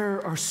beloved,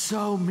 there are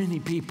so many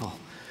people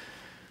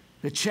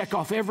that check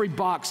off every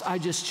box I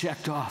just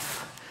checked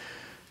off,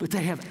 but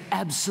they have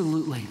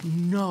absolutely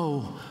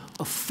no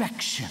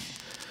affection,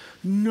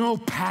 no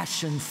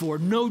passion for,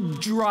 no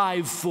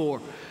drive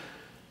for,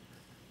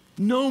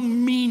 no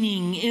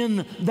meaning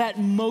in that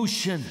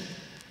motion,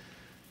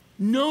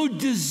 no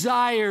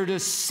desire to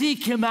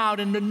seek him out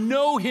and to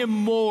know him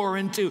more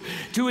and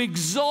to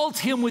exalt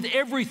him with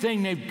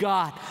everything they've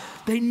got.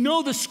 They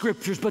know the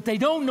scriptures, but they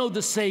don't know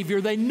the Savior.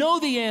 They know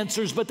the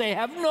answers, but they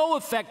have no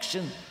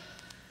affection.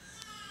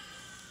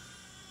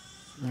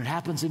 And it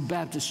happens in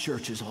Baptist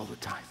churches all the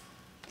time.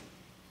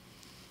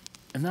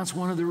 And that's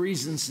one of the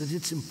reasons that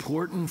it's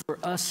important for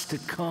us to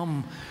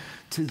come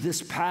to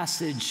this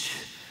passage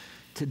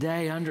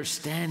today,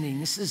 understanding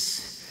this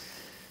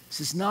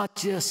is not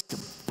just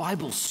a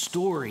Bible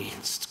story.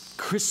 It's a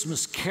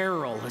Christmas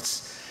carol.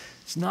 It's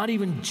not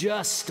even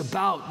just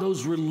about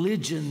those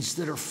religions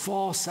that are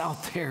false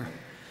out there.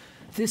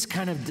 This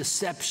kind of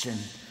deception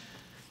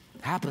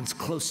happens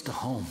close to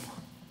home.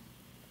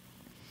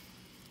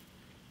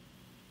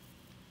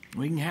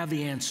 We can have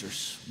the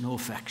answers, no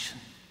affection.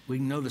 We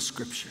can know the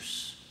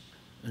scriptures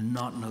and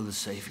not know the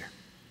Savior.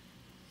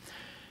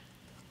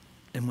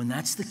 And when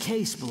that's the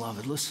case,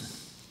 beloved, listen.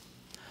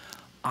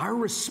 Our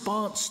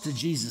response to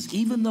Jesus,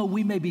 even though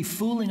we may be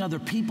fooling other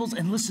people's,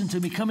 and listen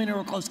to me, come in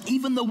real close,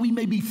 even though we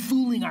may be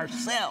fooling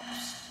ourselves,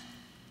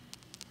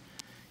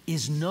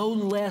 is no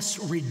less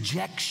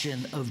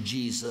rejection of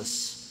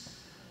Jesus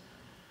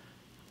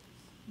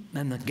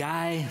than the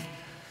guy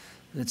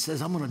that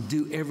says, I'm going to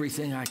do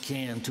everything I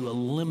can to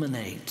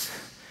eliminate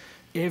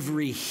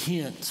every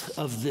hint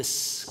of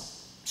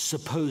this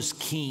supposed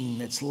king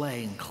that's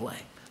laying claim.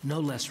 No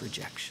less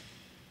rejection.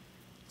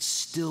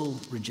 Still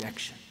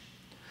rejection.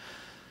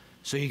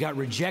 So you got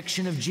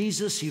rejection of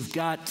Jesus, you've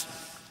got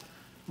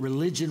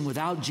religion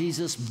without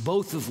Jesus,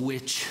 both of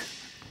which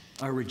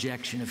are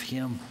rejection of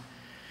him.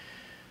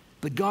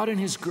 But God in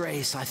his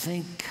grace, I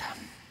think,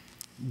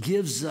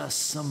 gives us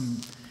some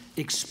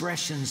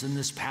expressions in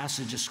this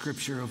passage of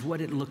scripture of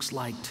what it looks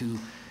like to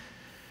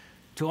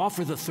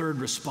offer the third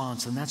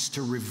response, and that's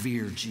to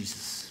revere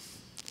Jesus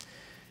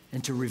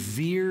and to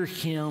revere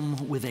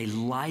him with a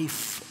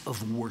life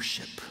of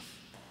worship.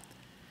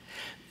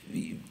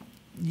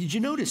 Did you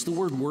notice the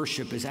word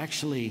worship is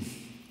actually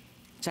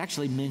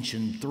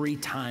mentioned 3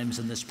 times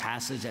in this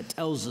passage? That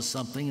tells us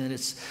something, and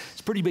it's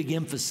pretty big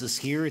emphasis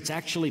here. It's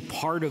actually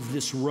part of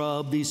this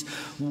rub. These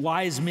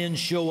wise men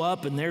show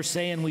up, and they're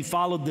saying, we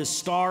followed this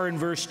star in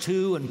verse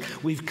 2, and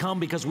we've come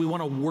because we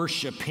want to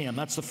worship him.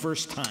 That's the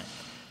first time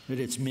that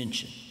it's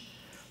mentioned.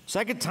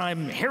 Second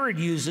time, Herod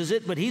uses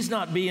it, but he's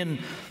not being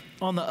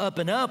on the up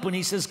and up when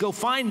he says, go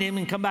find him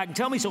and come back and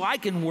tell me so I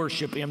can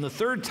worship him. The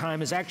third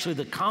time is actually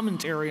the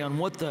commentary on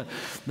what the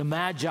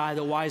Magi,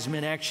 the wise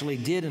men, actually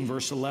did in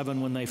verse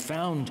 11 when they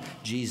found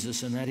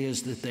Jesus, and that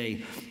is that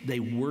they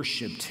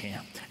worshiped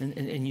him.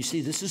 And you see,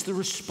 this is the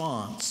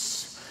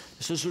response.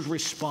 This is a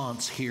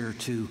response here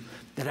to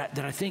that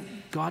I think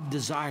God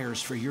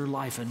desires for your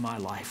life and my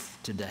life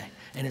today.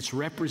 And it's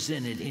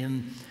represented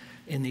in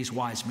these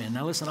wise men.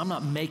 Now listen, I'm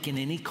not making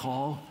any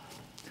call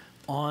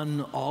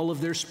on all of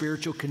their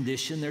spiritual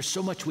condition. There's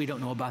so much we don't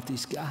know about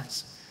these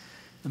guys.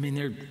 I mean,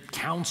 they're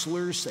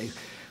counselors,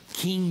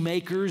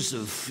 kingmakers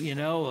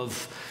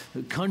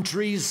of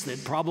countries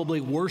that probably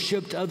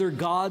worshiped other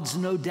gods,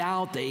 no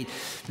doubt.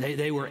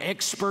 They were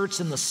experts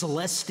in the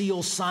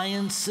celestial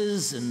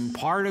sciences, and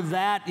part of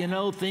that,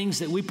 things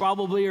that we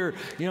probably are,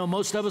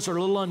 most of us are a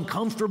little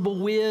uncomfortable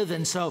with.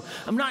 And so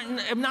I'm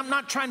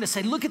not trying to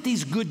say, look at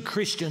these good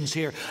Christians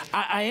here.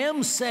 I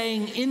am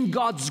saying in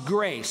God's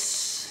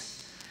grace,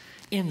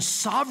 in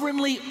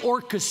sovereignly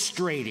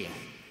orchestrating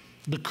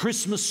the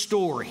Christmas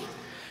story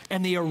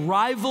and the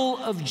arrival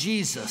of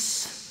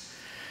Jesus,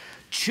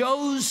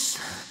 chose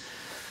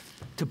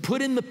to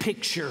put in the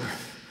picture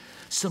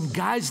some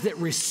guys that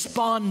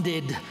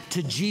responded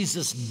to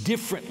Jesus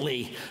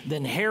differently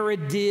than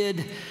Herod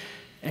did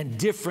and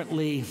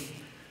differently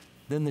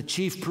than the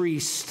chief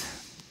priest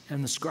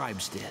and the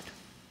scribes did.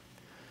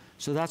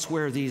 So that's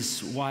where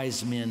these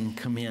wise men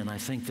come in. I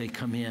think they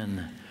come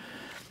in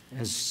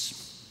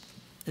as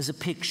a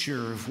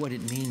picture of what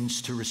it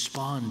means to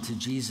respond to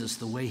Jesus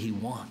the way he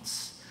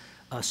wants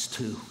us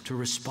to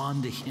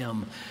respond to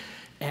him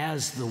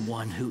as the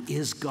one who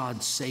is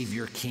God's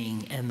Savior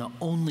King and the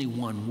only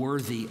one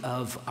worthy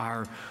of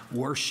our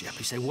worship.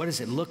 You say, what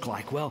does it look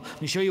like? Well,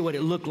 let me show you what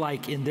it looked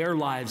like in their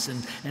lives,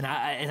 and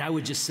I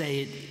would just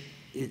say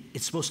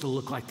it's supposed to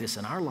look like this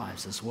in our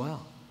lives as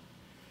well.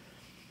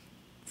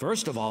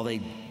 First of all,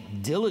 they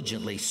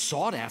diligently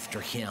sought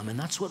after him, and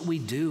that's what we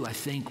do, I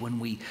think, when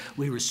we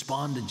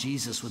respond to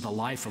Jesus with a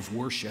life of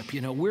worship. You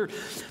know,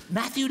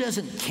 Matthew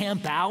doesn't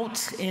camp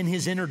out in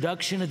his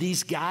introduction of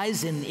these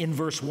guys in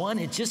verse 1.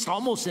 It's just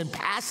almost in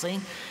passing.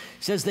 It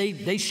says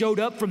they showed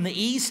up from the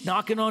east,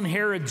 knocking on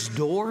Herod's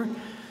door.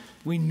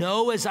 We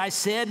know, as I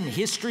said, in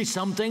history,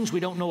 some things we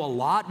don't know a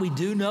lot. We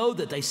do know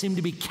that they seem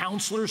to be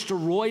counselors to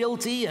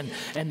royalty, and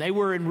they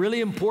were in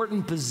really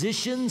important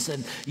positions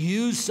and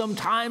used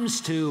sometimes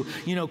to,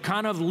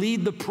 kind of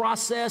lead the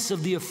process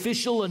of the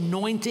official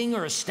anointing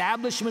or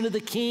establishment of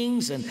the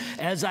kings. And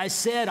as I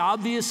said,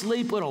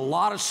 obviously put a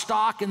lot of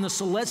stock in the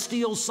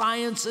celestial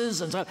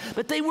sciences and stuff.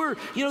 But they were,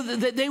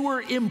 they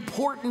were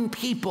important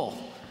people.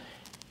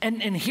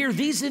 And here,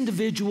 these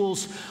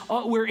individuals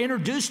we're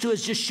introduced to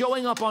as just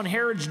showing up on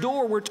Herod's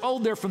door. We're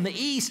told they're from the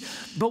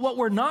east, but what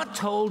we're not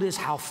told is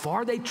how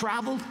far they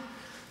traveled.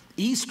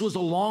 East was a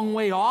long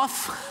way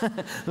off.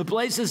 The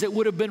places that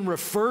would have been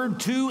referred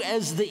to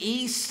as the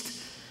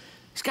east.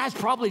 These guys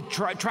probably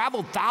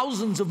traveled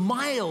thousands of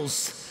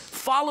miles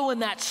following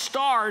that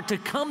star to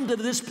come to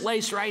this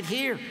place right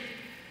here.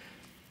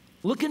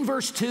 Look in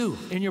verse 2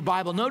 in your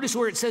Bible. Notice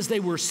where it says they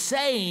were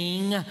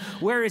saying,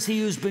 "Where is he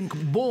who's been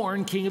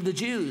born King of the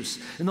Jews?"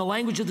 In the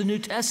language of the New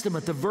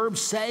Testament, the verb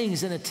saying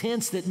is in a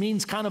tense that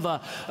means kind of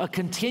a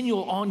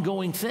continual,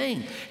 ongoing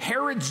thing.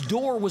 Herod's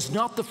door was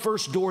not the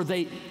first door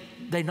they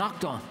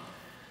knocked on.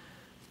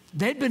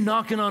 They'd been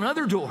knocking on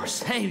other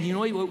doors. Hey,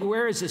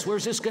 where is this?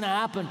 Where's this going to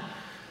happen?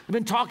 I've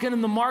been talking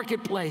in the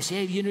marketplace.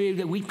 Hey,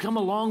 we've come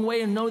a long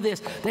way and know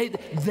this.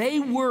 They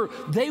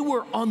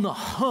were on the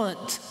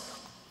hunt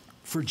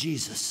for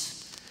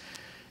Jesus.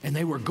 And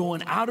they were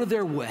going out of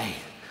their way.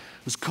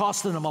 It was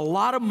costing them a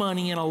lot of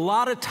money and a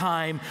lot of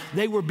time.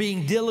 They were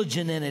being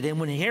diligent in it. And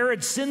when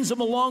Herod sends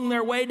them along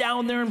their way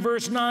down there in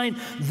verse 9,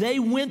 they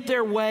went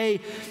their way.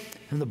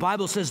 And the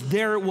Bible says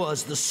there it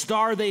was, the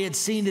star they had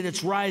seen at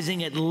its rising.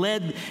 It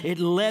led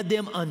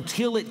them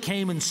until it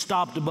came and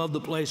stopped above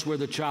the place where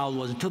the child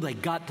was, until they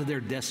got to their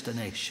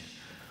destination.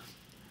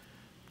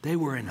 They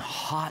were in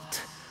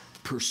hot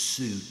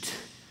pursuit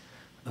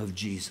of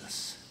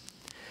Jesus.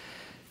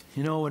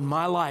 In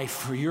my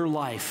life, or your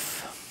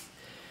life,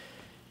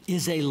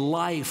 is a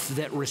life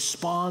that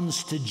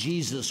responds to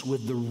Jesus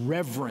with the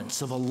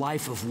reverence of a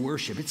life of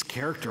worship. It's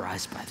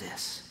characterized by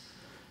this.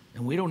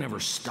 And we don't ever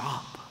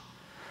stop.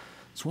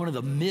 It's one of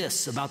the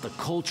myths about the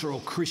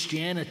cultural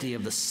Christianity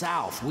of the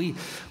South. We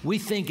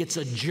think it's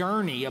a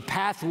journey, a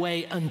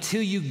pathway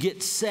until you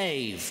get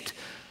saved.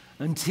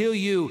 Until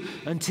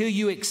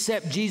you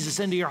accept Jesus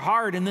into your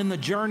heart, and then the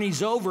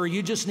journey's over.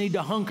 You just need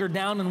to hunker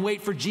down and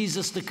wait for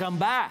Jesus to come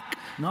back.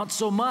 Not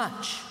so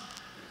much.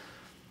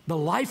 The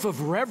life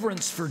of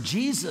reverence for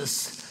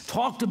Jesus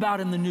talked about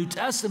in the New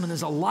Testament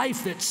is a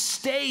life that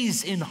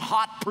stays in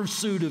hot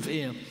pursuit of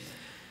him.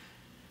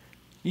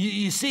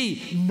 You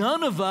see,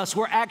 none of us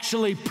were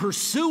actually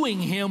pursuing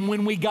him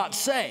when we got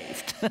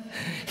saved.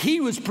 He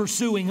was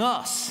pursuing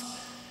us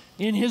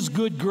in his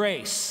good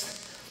grace.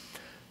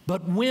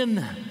 But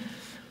when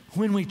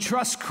we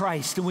trust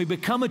Christ and we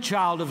become a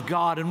child of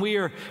God and we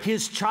are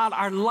his child,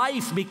 our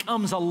life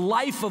becomes a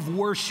life of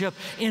worship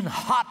in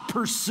hot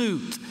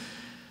pursuit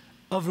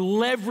of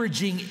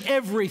leveraging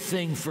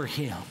everything for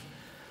him.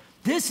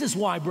 This is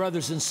why,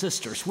 brothers and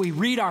sisters, we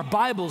read our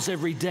Bibles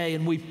every day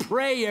and we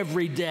pray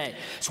every day.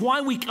 It's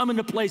why we come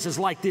into places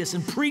like this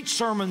and preach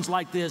sermons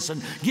like this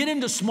and get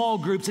into small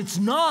groups. It's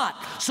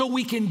not so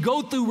we can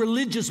go through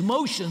religious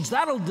motions.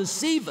 That'll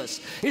deceive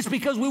us. It's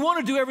because we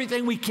want to do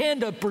everything we can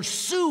to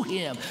pursue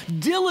him,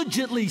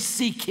 diligently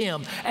seek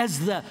him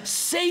as the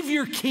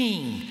Savior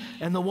King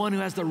and the one who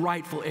has the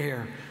rightful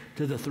heir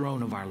to the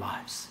throne of our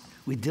lives.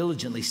 We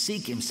diligently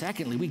seek him.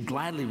 Secondly, we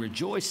gladly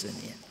rejoice in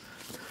him.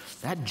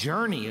 That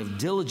journey of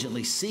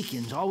diligently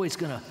seeking is always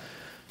going to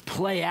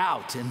play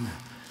out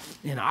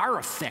in our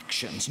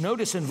affections.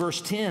 Notice in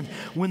verse 10,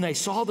 when they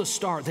saw the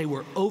star, they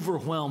were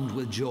overwhelmed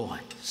with joy.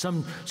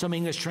 Some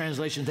English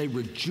translations, they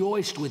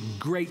rejoiced with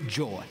great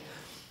joy.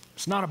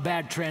 It's not a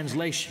bad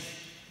translation,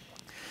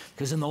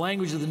 because in the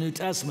language of the New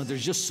Testament,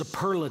 there's just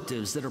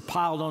superlatives that are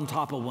piled on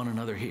top of one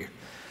another here.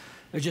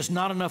 There's just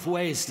not enough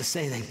ways to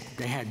say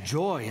they had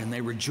joy and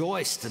they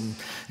rejoiced and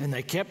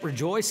they kept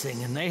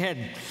rejoicing and they had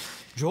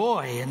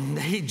joy, and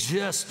they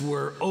just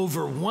were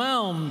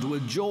overwhelmed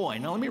with joy.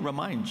 Now, let me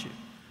remind you,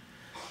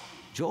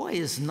 joy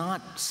is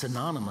not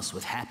synonymous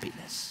with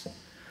happiness.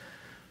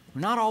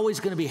 We're not always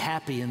going to be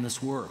happy in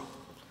this world.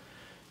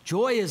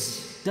 Joy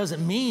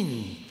doesn't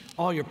mean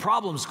all your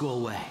problems go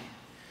away.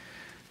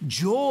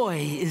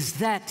 Joy is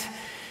that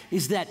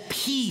is that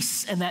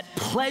peace and that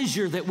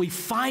pleasure that we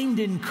find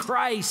in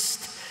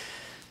Christ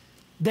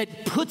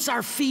that puts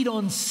our feet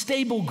on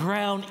stable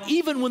ground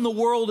even when the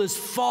world is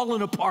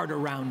falling apart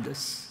around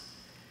us.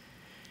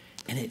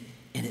 And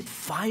it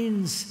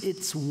finds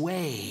its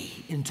way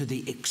into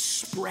the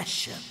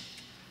expression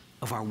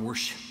of our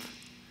worship.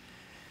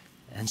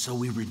 And so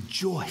we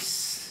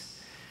rejoice,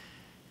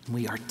 and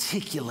we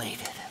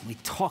articulate it, and we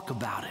talk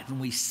about it, and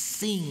we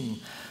sing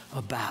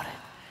about it.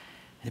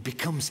 And it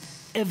becomes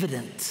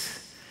evident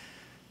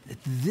that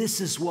this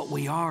is what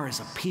we are as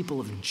a people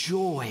of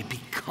joy,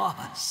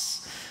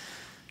 because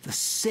the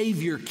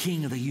Savior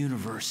King of the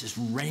universe is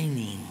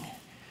reigning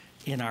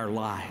in our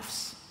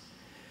lives.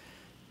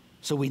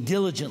 So we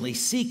diligently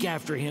seek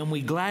after him,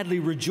 we gladly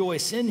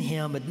rejoice in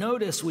him, but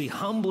notice we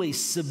humbly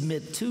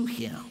submit to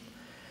him.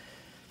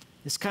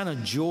 This kind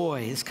of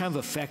joy, this kind of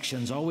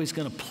affection is always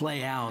going to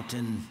play out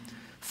in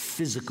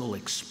physical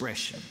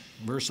expression.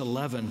 Verse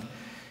 11,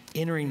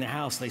 entering the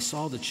house, they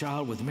saw the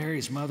child with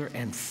Mary's mother,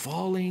 and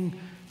falling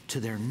to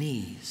their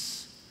knees,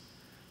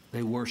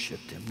 they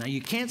worshiped him. Now,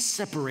 you can't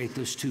separate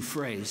those two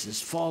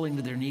phrases, falling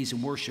to their knees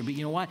and worship. But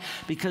you know why?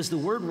 Because the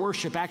word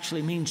worship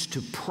actually means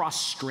to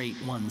prostrate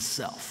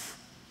oneself.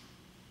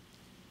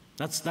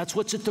 That's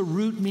what's at the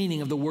root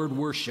meaning of the word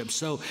worship.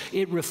 So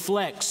it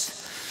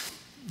reflects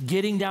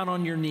getting down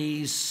on your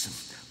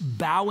knees,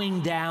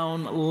 bowing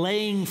down,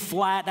 laying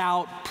flat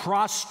out,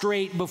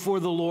 prostrate before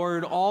the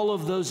Lord, all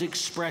of those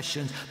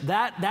expressions.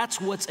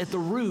 That's what's at the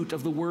root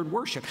of the word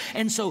worship.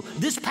 And so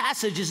this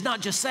passage is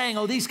not just saying,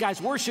 oh, these guys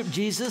worship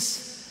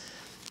Jesus.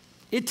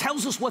 It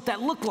tells us what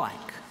that looked like.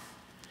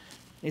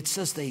 It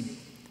says they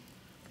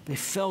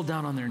fell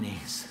down on their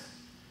knees.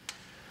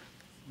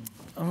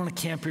 I don't want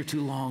to camp here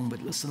too long,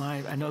 but listen,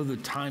 I know the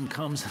time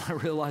comes, and I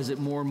realize it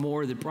more and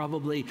more, that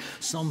probably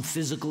some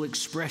physical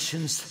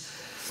expressions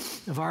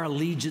of our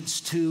allegiance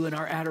to and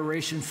our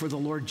adoration for the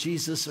Lord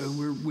Jesus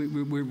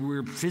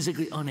we're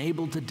physically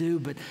unable to do,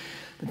 but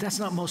that's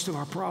not most of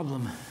our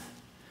problem.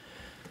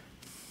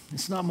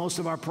 It's not most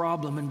of our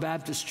problem in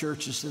Baptist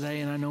churches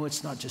today, and I know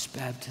it's not just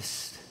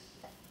Baptists.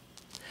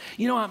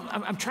 You know,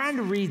 I'm trying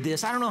to read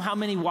this. I don't know how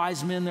many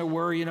wise men there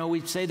were. You know,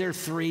 we'd say there are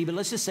three, but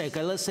let's just say,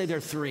 okay, let's say there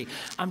are three.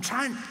 I'm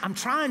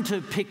trying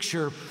to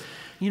picture,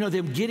 you know,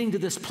 them getting to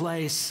this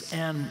place,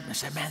 and I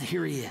said, man,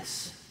 here he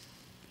is.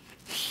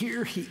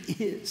 Here he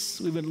is.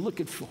 We've been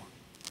looking for him.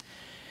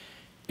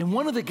 And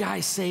one of the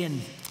guys saying,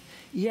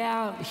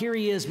 yeah, here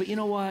he is, but you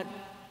know what?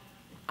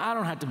 I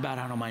don't have to bow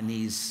down on my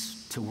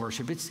knees to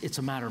worship. It's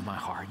a matter of my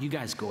heart. You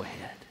guys go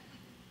ahead.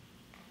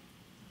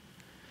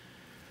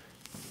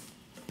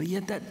 But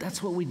yet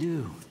that's what we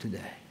do today.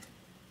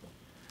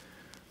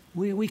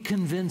 We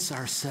convince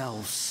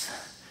ourselves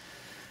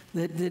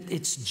that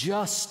it's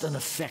just an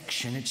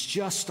affection, it's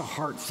just a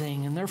heart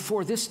thing, and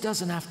therefore this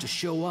doesn't have to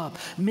show up.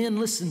 Men,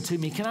 listen to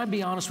me. Can I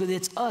be honest with you?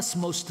 It's us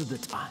most of the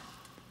time.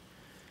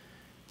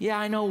 Yeah,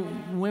 I know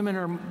women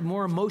are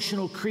more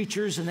emotional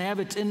creatures, and they have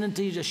a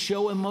tendency to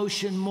show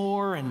emotion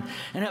more.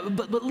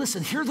 But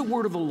listen, hear the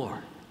word of the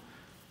Lord.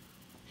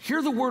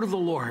 Hear the word of the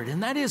Lord,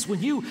 and that is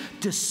when you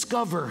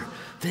discover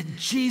that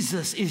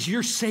Jesus is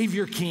your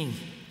Savior King.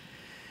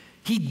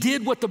 He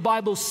did what the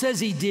Bible says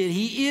he did.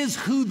 He is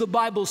who the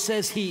Bible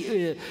says he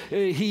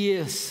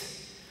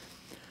is.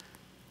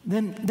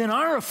 Then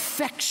our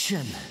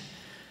affection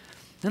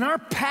and our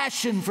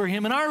passion for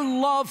him and our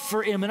love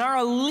for him and our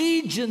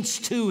allegiance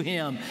to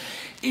him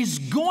is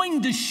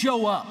going to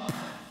show up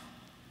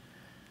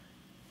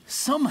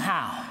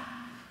somehow,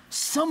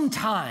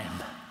 sometime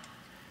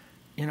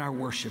in our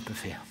worship of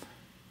him.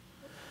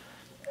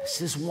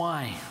 This is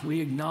why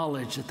we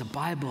acknowledge that the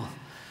Bible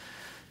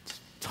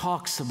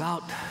talks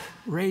about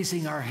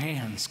raising our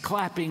hands,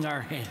 clapping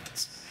our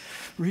hands,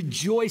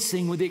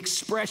 rejoicing with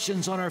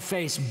expressions on our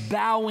face,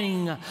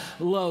 bowing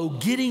low,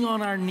 getting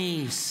on our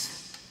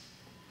knees.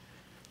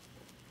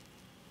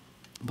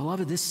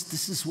 Beloved,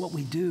 this is what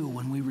we do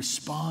when we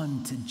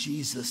respond to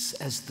Jesus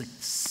as the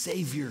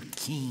Savior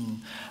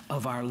King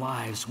of our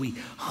lives. We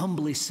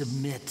humbly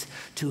submit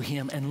to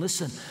him. And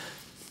listen,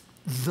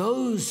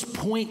 those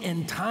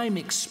point-in-time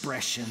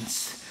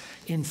expressions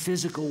in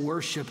physical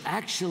worship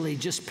actually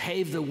just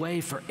pave the way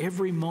for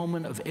every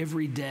moment of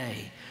every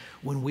day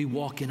when we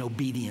walk in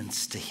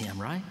obedience to him,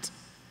 right?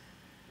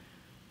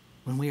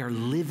 When we are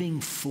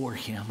living for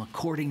him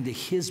according to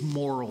his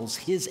morals,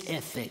 his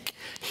ethic,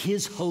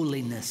 his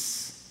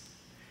holiness,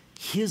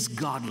 his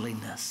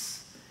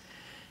godliness.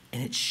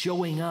 And it's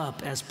showing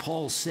up, as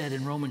Paul said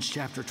in Romans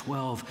chapter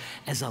 12,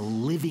 as a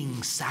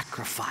living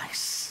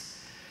sacrifice,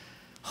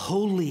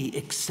 wholly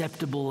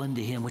acceptable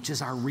unto him, which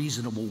is our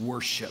reasonable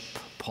worship,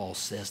 Paul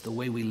says, the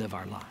way we live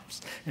our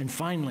lives. And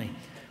finally,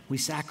 we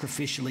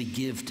sacrificially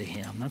give to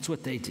him. That's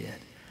what they did.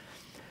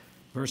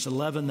 Verse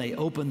 11, they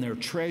opened their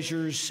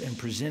treasures and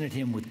presented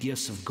him with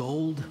gifts of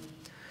gold.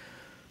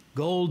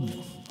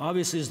 Gold,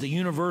 obviously, is the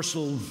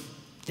universal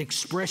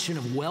expression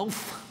of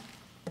wealth.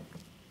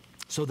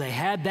 So they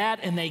had that,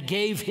 and they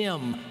gave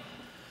him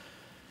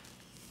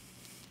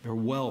or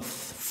wealth.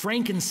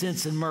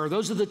 Frankincense and myrrh,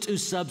 those are the two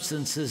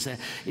substances,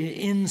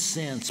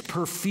 incense,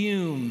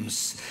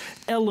 perfumes,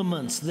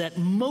 elements that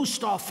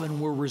most often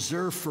were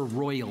reserved for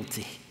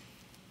royalty.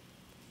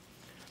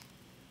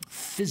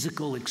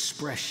 Physical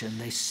expression,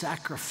 they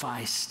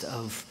sacrificed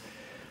of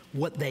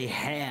what they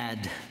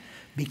had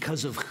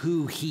because of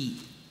who he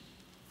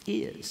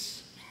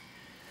is.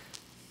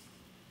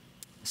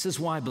 This is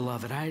why,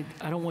 beloved, I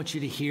don't want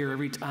you to hear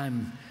every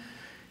time,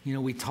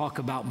 we talk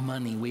about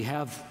money. We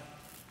have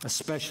a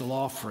special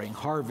offering,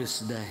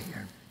 Harvest Day,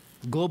 or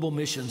Global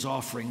Missions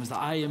offerings, the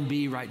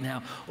IMB right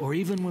now, or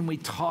even when we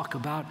talk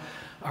about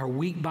our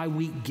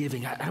week-by-week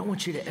giving. I don't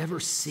want you to ever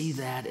see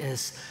that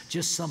as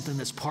just something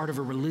that's part of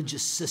a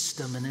religious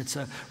system and it's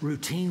a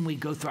routine we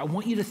go through. I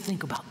want you to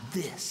think about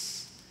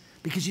this,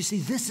 because you see,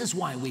 this is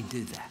why we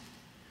do that.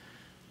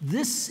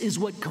 This is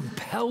what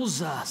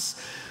compels us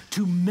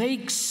to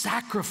make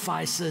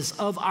sacrifices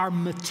of our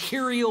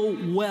material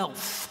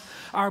wealth,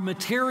 our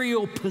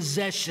material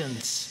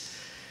possessions.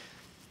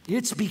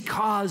 It's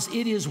because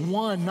it is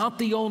one, not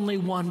the only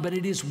one, but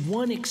it is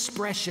one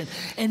expression.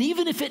 And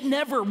even if it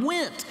never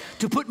went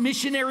to put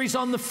missionaries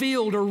on the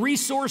field or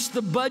resource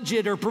the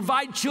budget or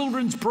provide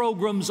children's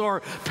programs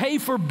or pay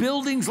for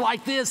buildings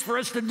like this for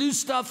us to do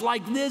stuff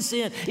like this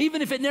in,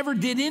 even if it never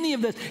did any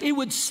of this, it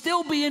would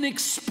still be an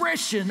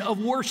expression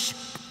of worship.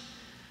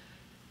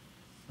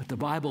 But the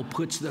Bible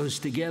puts those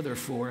together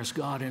for us.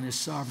 God in His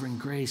sovereign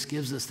grace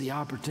gives us the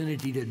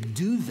opportunity to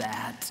do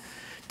that,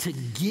 to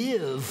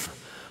give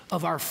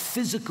of our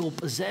physical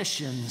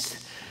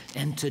possessions,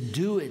 and to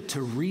do it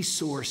to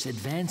resource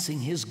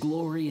advancing His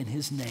glory and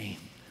His name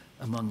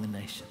among the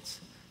nations.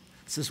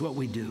 This is what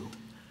we do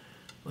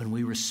when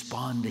we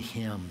respond to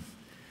Him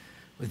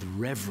with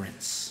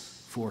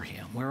reverence for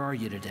Him. Where are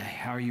you today?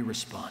 How are you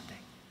responding?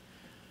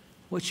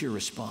 What's your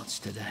response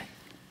today?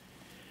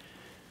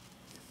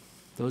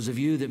 Those of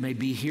you that may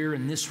be here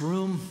in this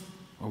room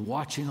or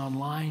watching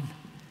online,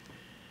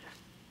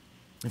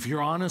 if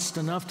you're honest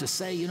enough to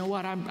say, you know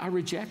what, I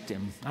reject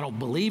Him. I don't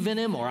believe in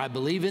Him, or I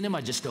believe in Him,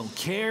 I just don't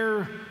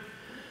care.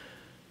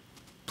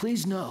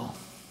 Please know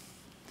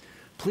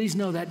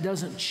that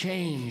doesn't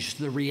change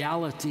the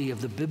reality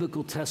of the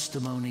biblical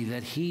testimony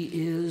that He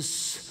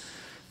is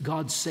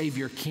God's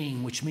Savior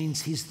King, which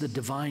means He's the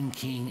divine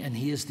King and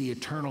He is the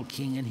eternal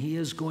King, and He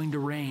is going to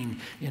reign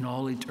in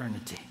all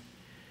eternity.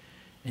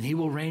 And He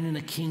will reign in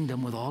a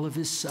kingdom with all of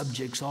His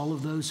subjects, all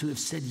of those who have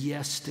said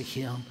yes to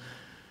Him,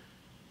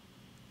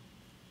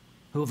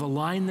 who have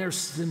aligned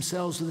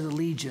themselves with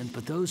allegiance,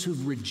 but those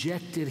who've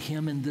rejected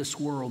Him in this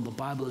world, the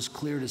Bible is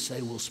clear to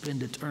say, will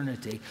spend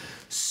eternity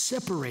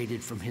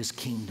separated from His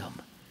kingdom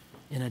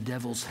in a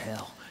devil's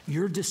hell.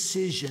 Your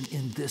decision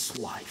in this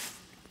life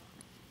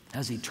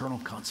has eternal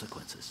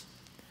consequences.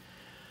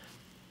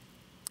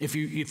 If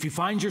you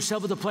find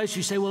yourself at the place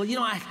you say, well,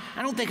 I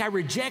don't think I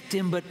reject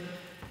Him,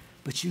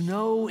 but you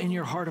know in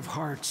your heart of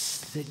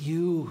hearts that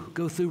you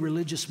go through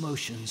religious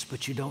motions,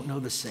 but you don't know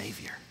the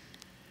Savior.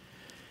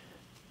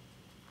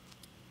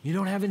 You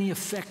don't have any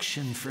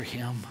affection for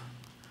Him,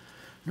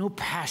 no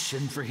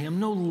passion for Him,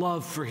 no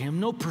love for Him,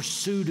 no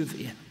pursuit of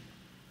Him.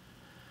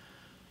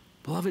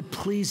 Beloved,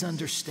 please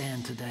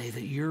understand today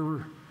that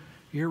your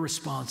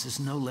response is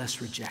no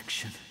less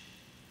rejection.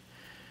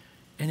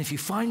 And if you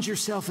find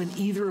yourself in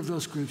either of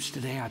those groups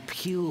today, I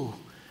appeal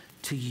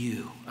to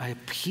you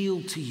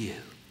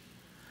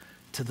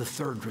to the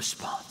third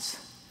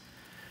response.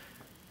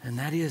 And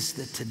that is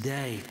that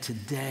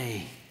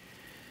today,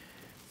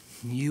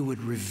 you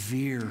would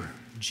revere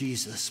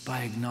Jesus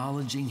by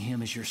acknowledging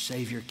Him as your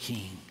Savior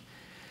King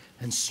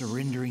and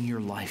surrendering your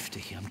life to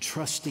Him,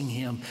 trusting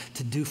Him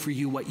to do for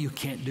you what you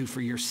can't do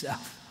for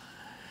yourself,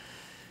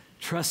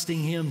 trusting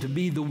Him to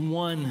be the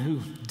one who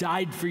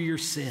died for your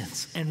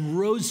sins and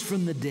rose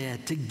from the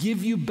dead to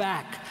give you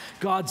back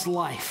God's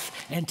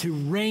life and to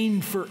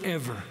reign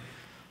forever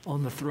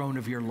on the throne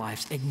of your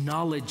lives.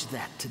 Acknowledge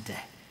that today.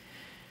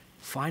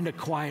 Find a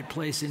quiet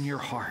place in your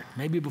heart,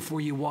 maybe before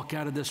you walk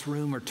out of this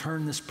room or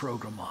turn this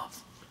program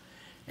off.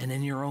 And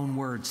in your own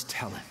words,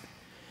 tell Him.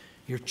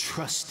 You're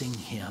trusting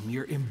Him.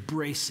 You're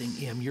embracing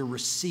Him. You're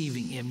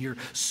receiving Him. You're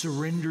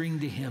surrendering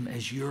to Him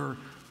as your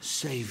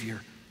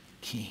Savior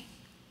King.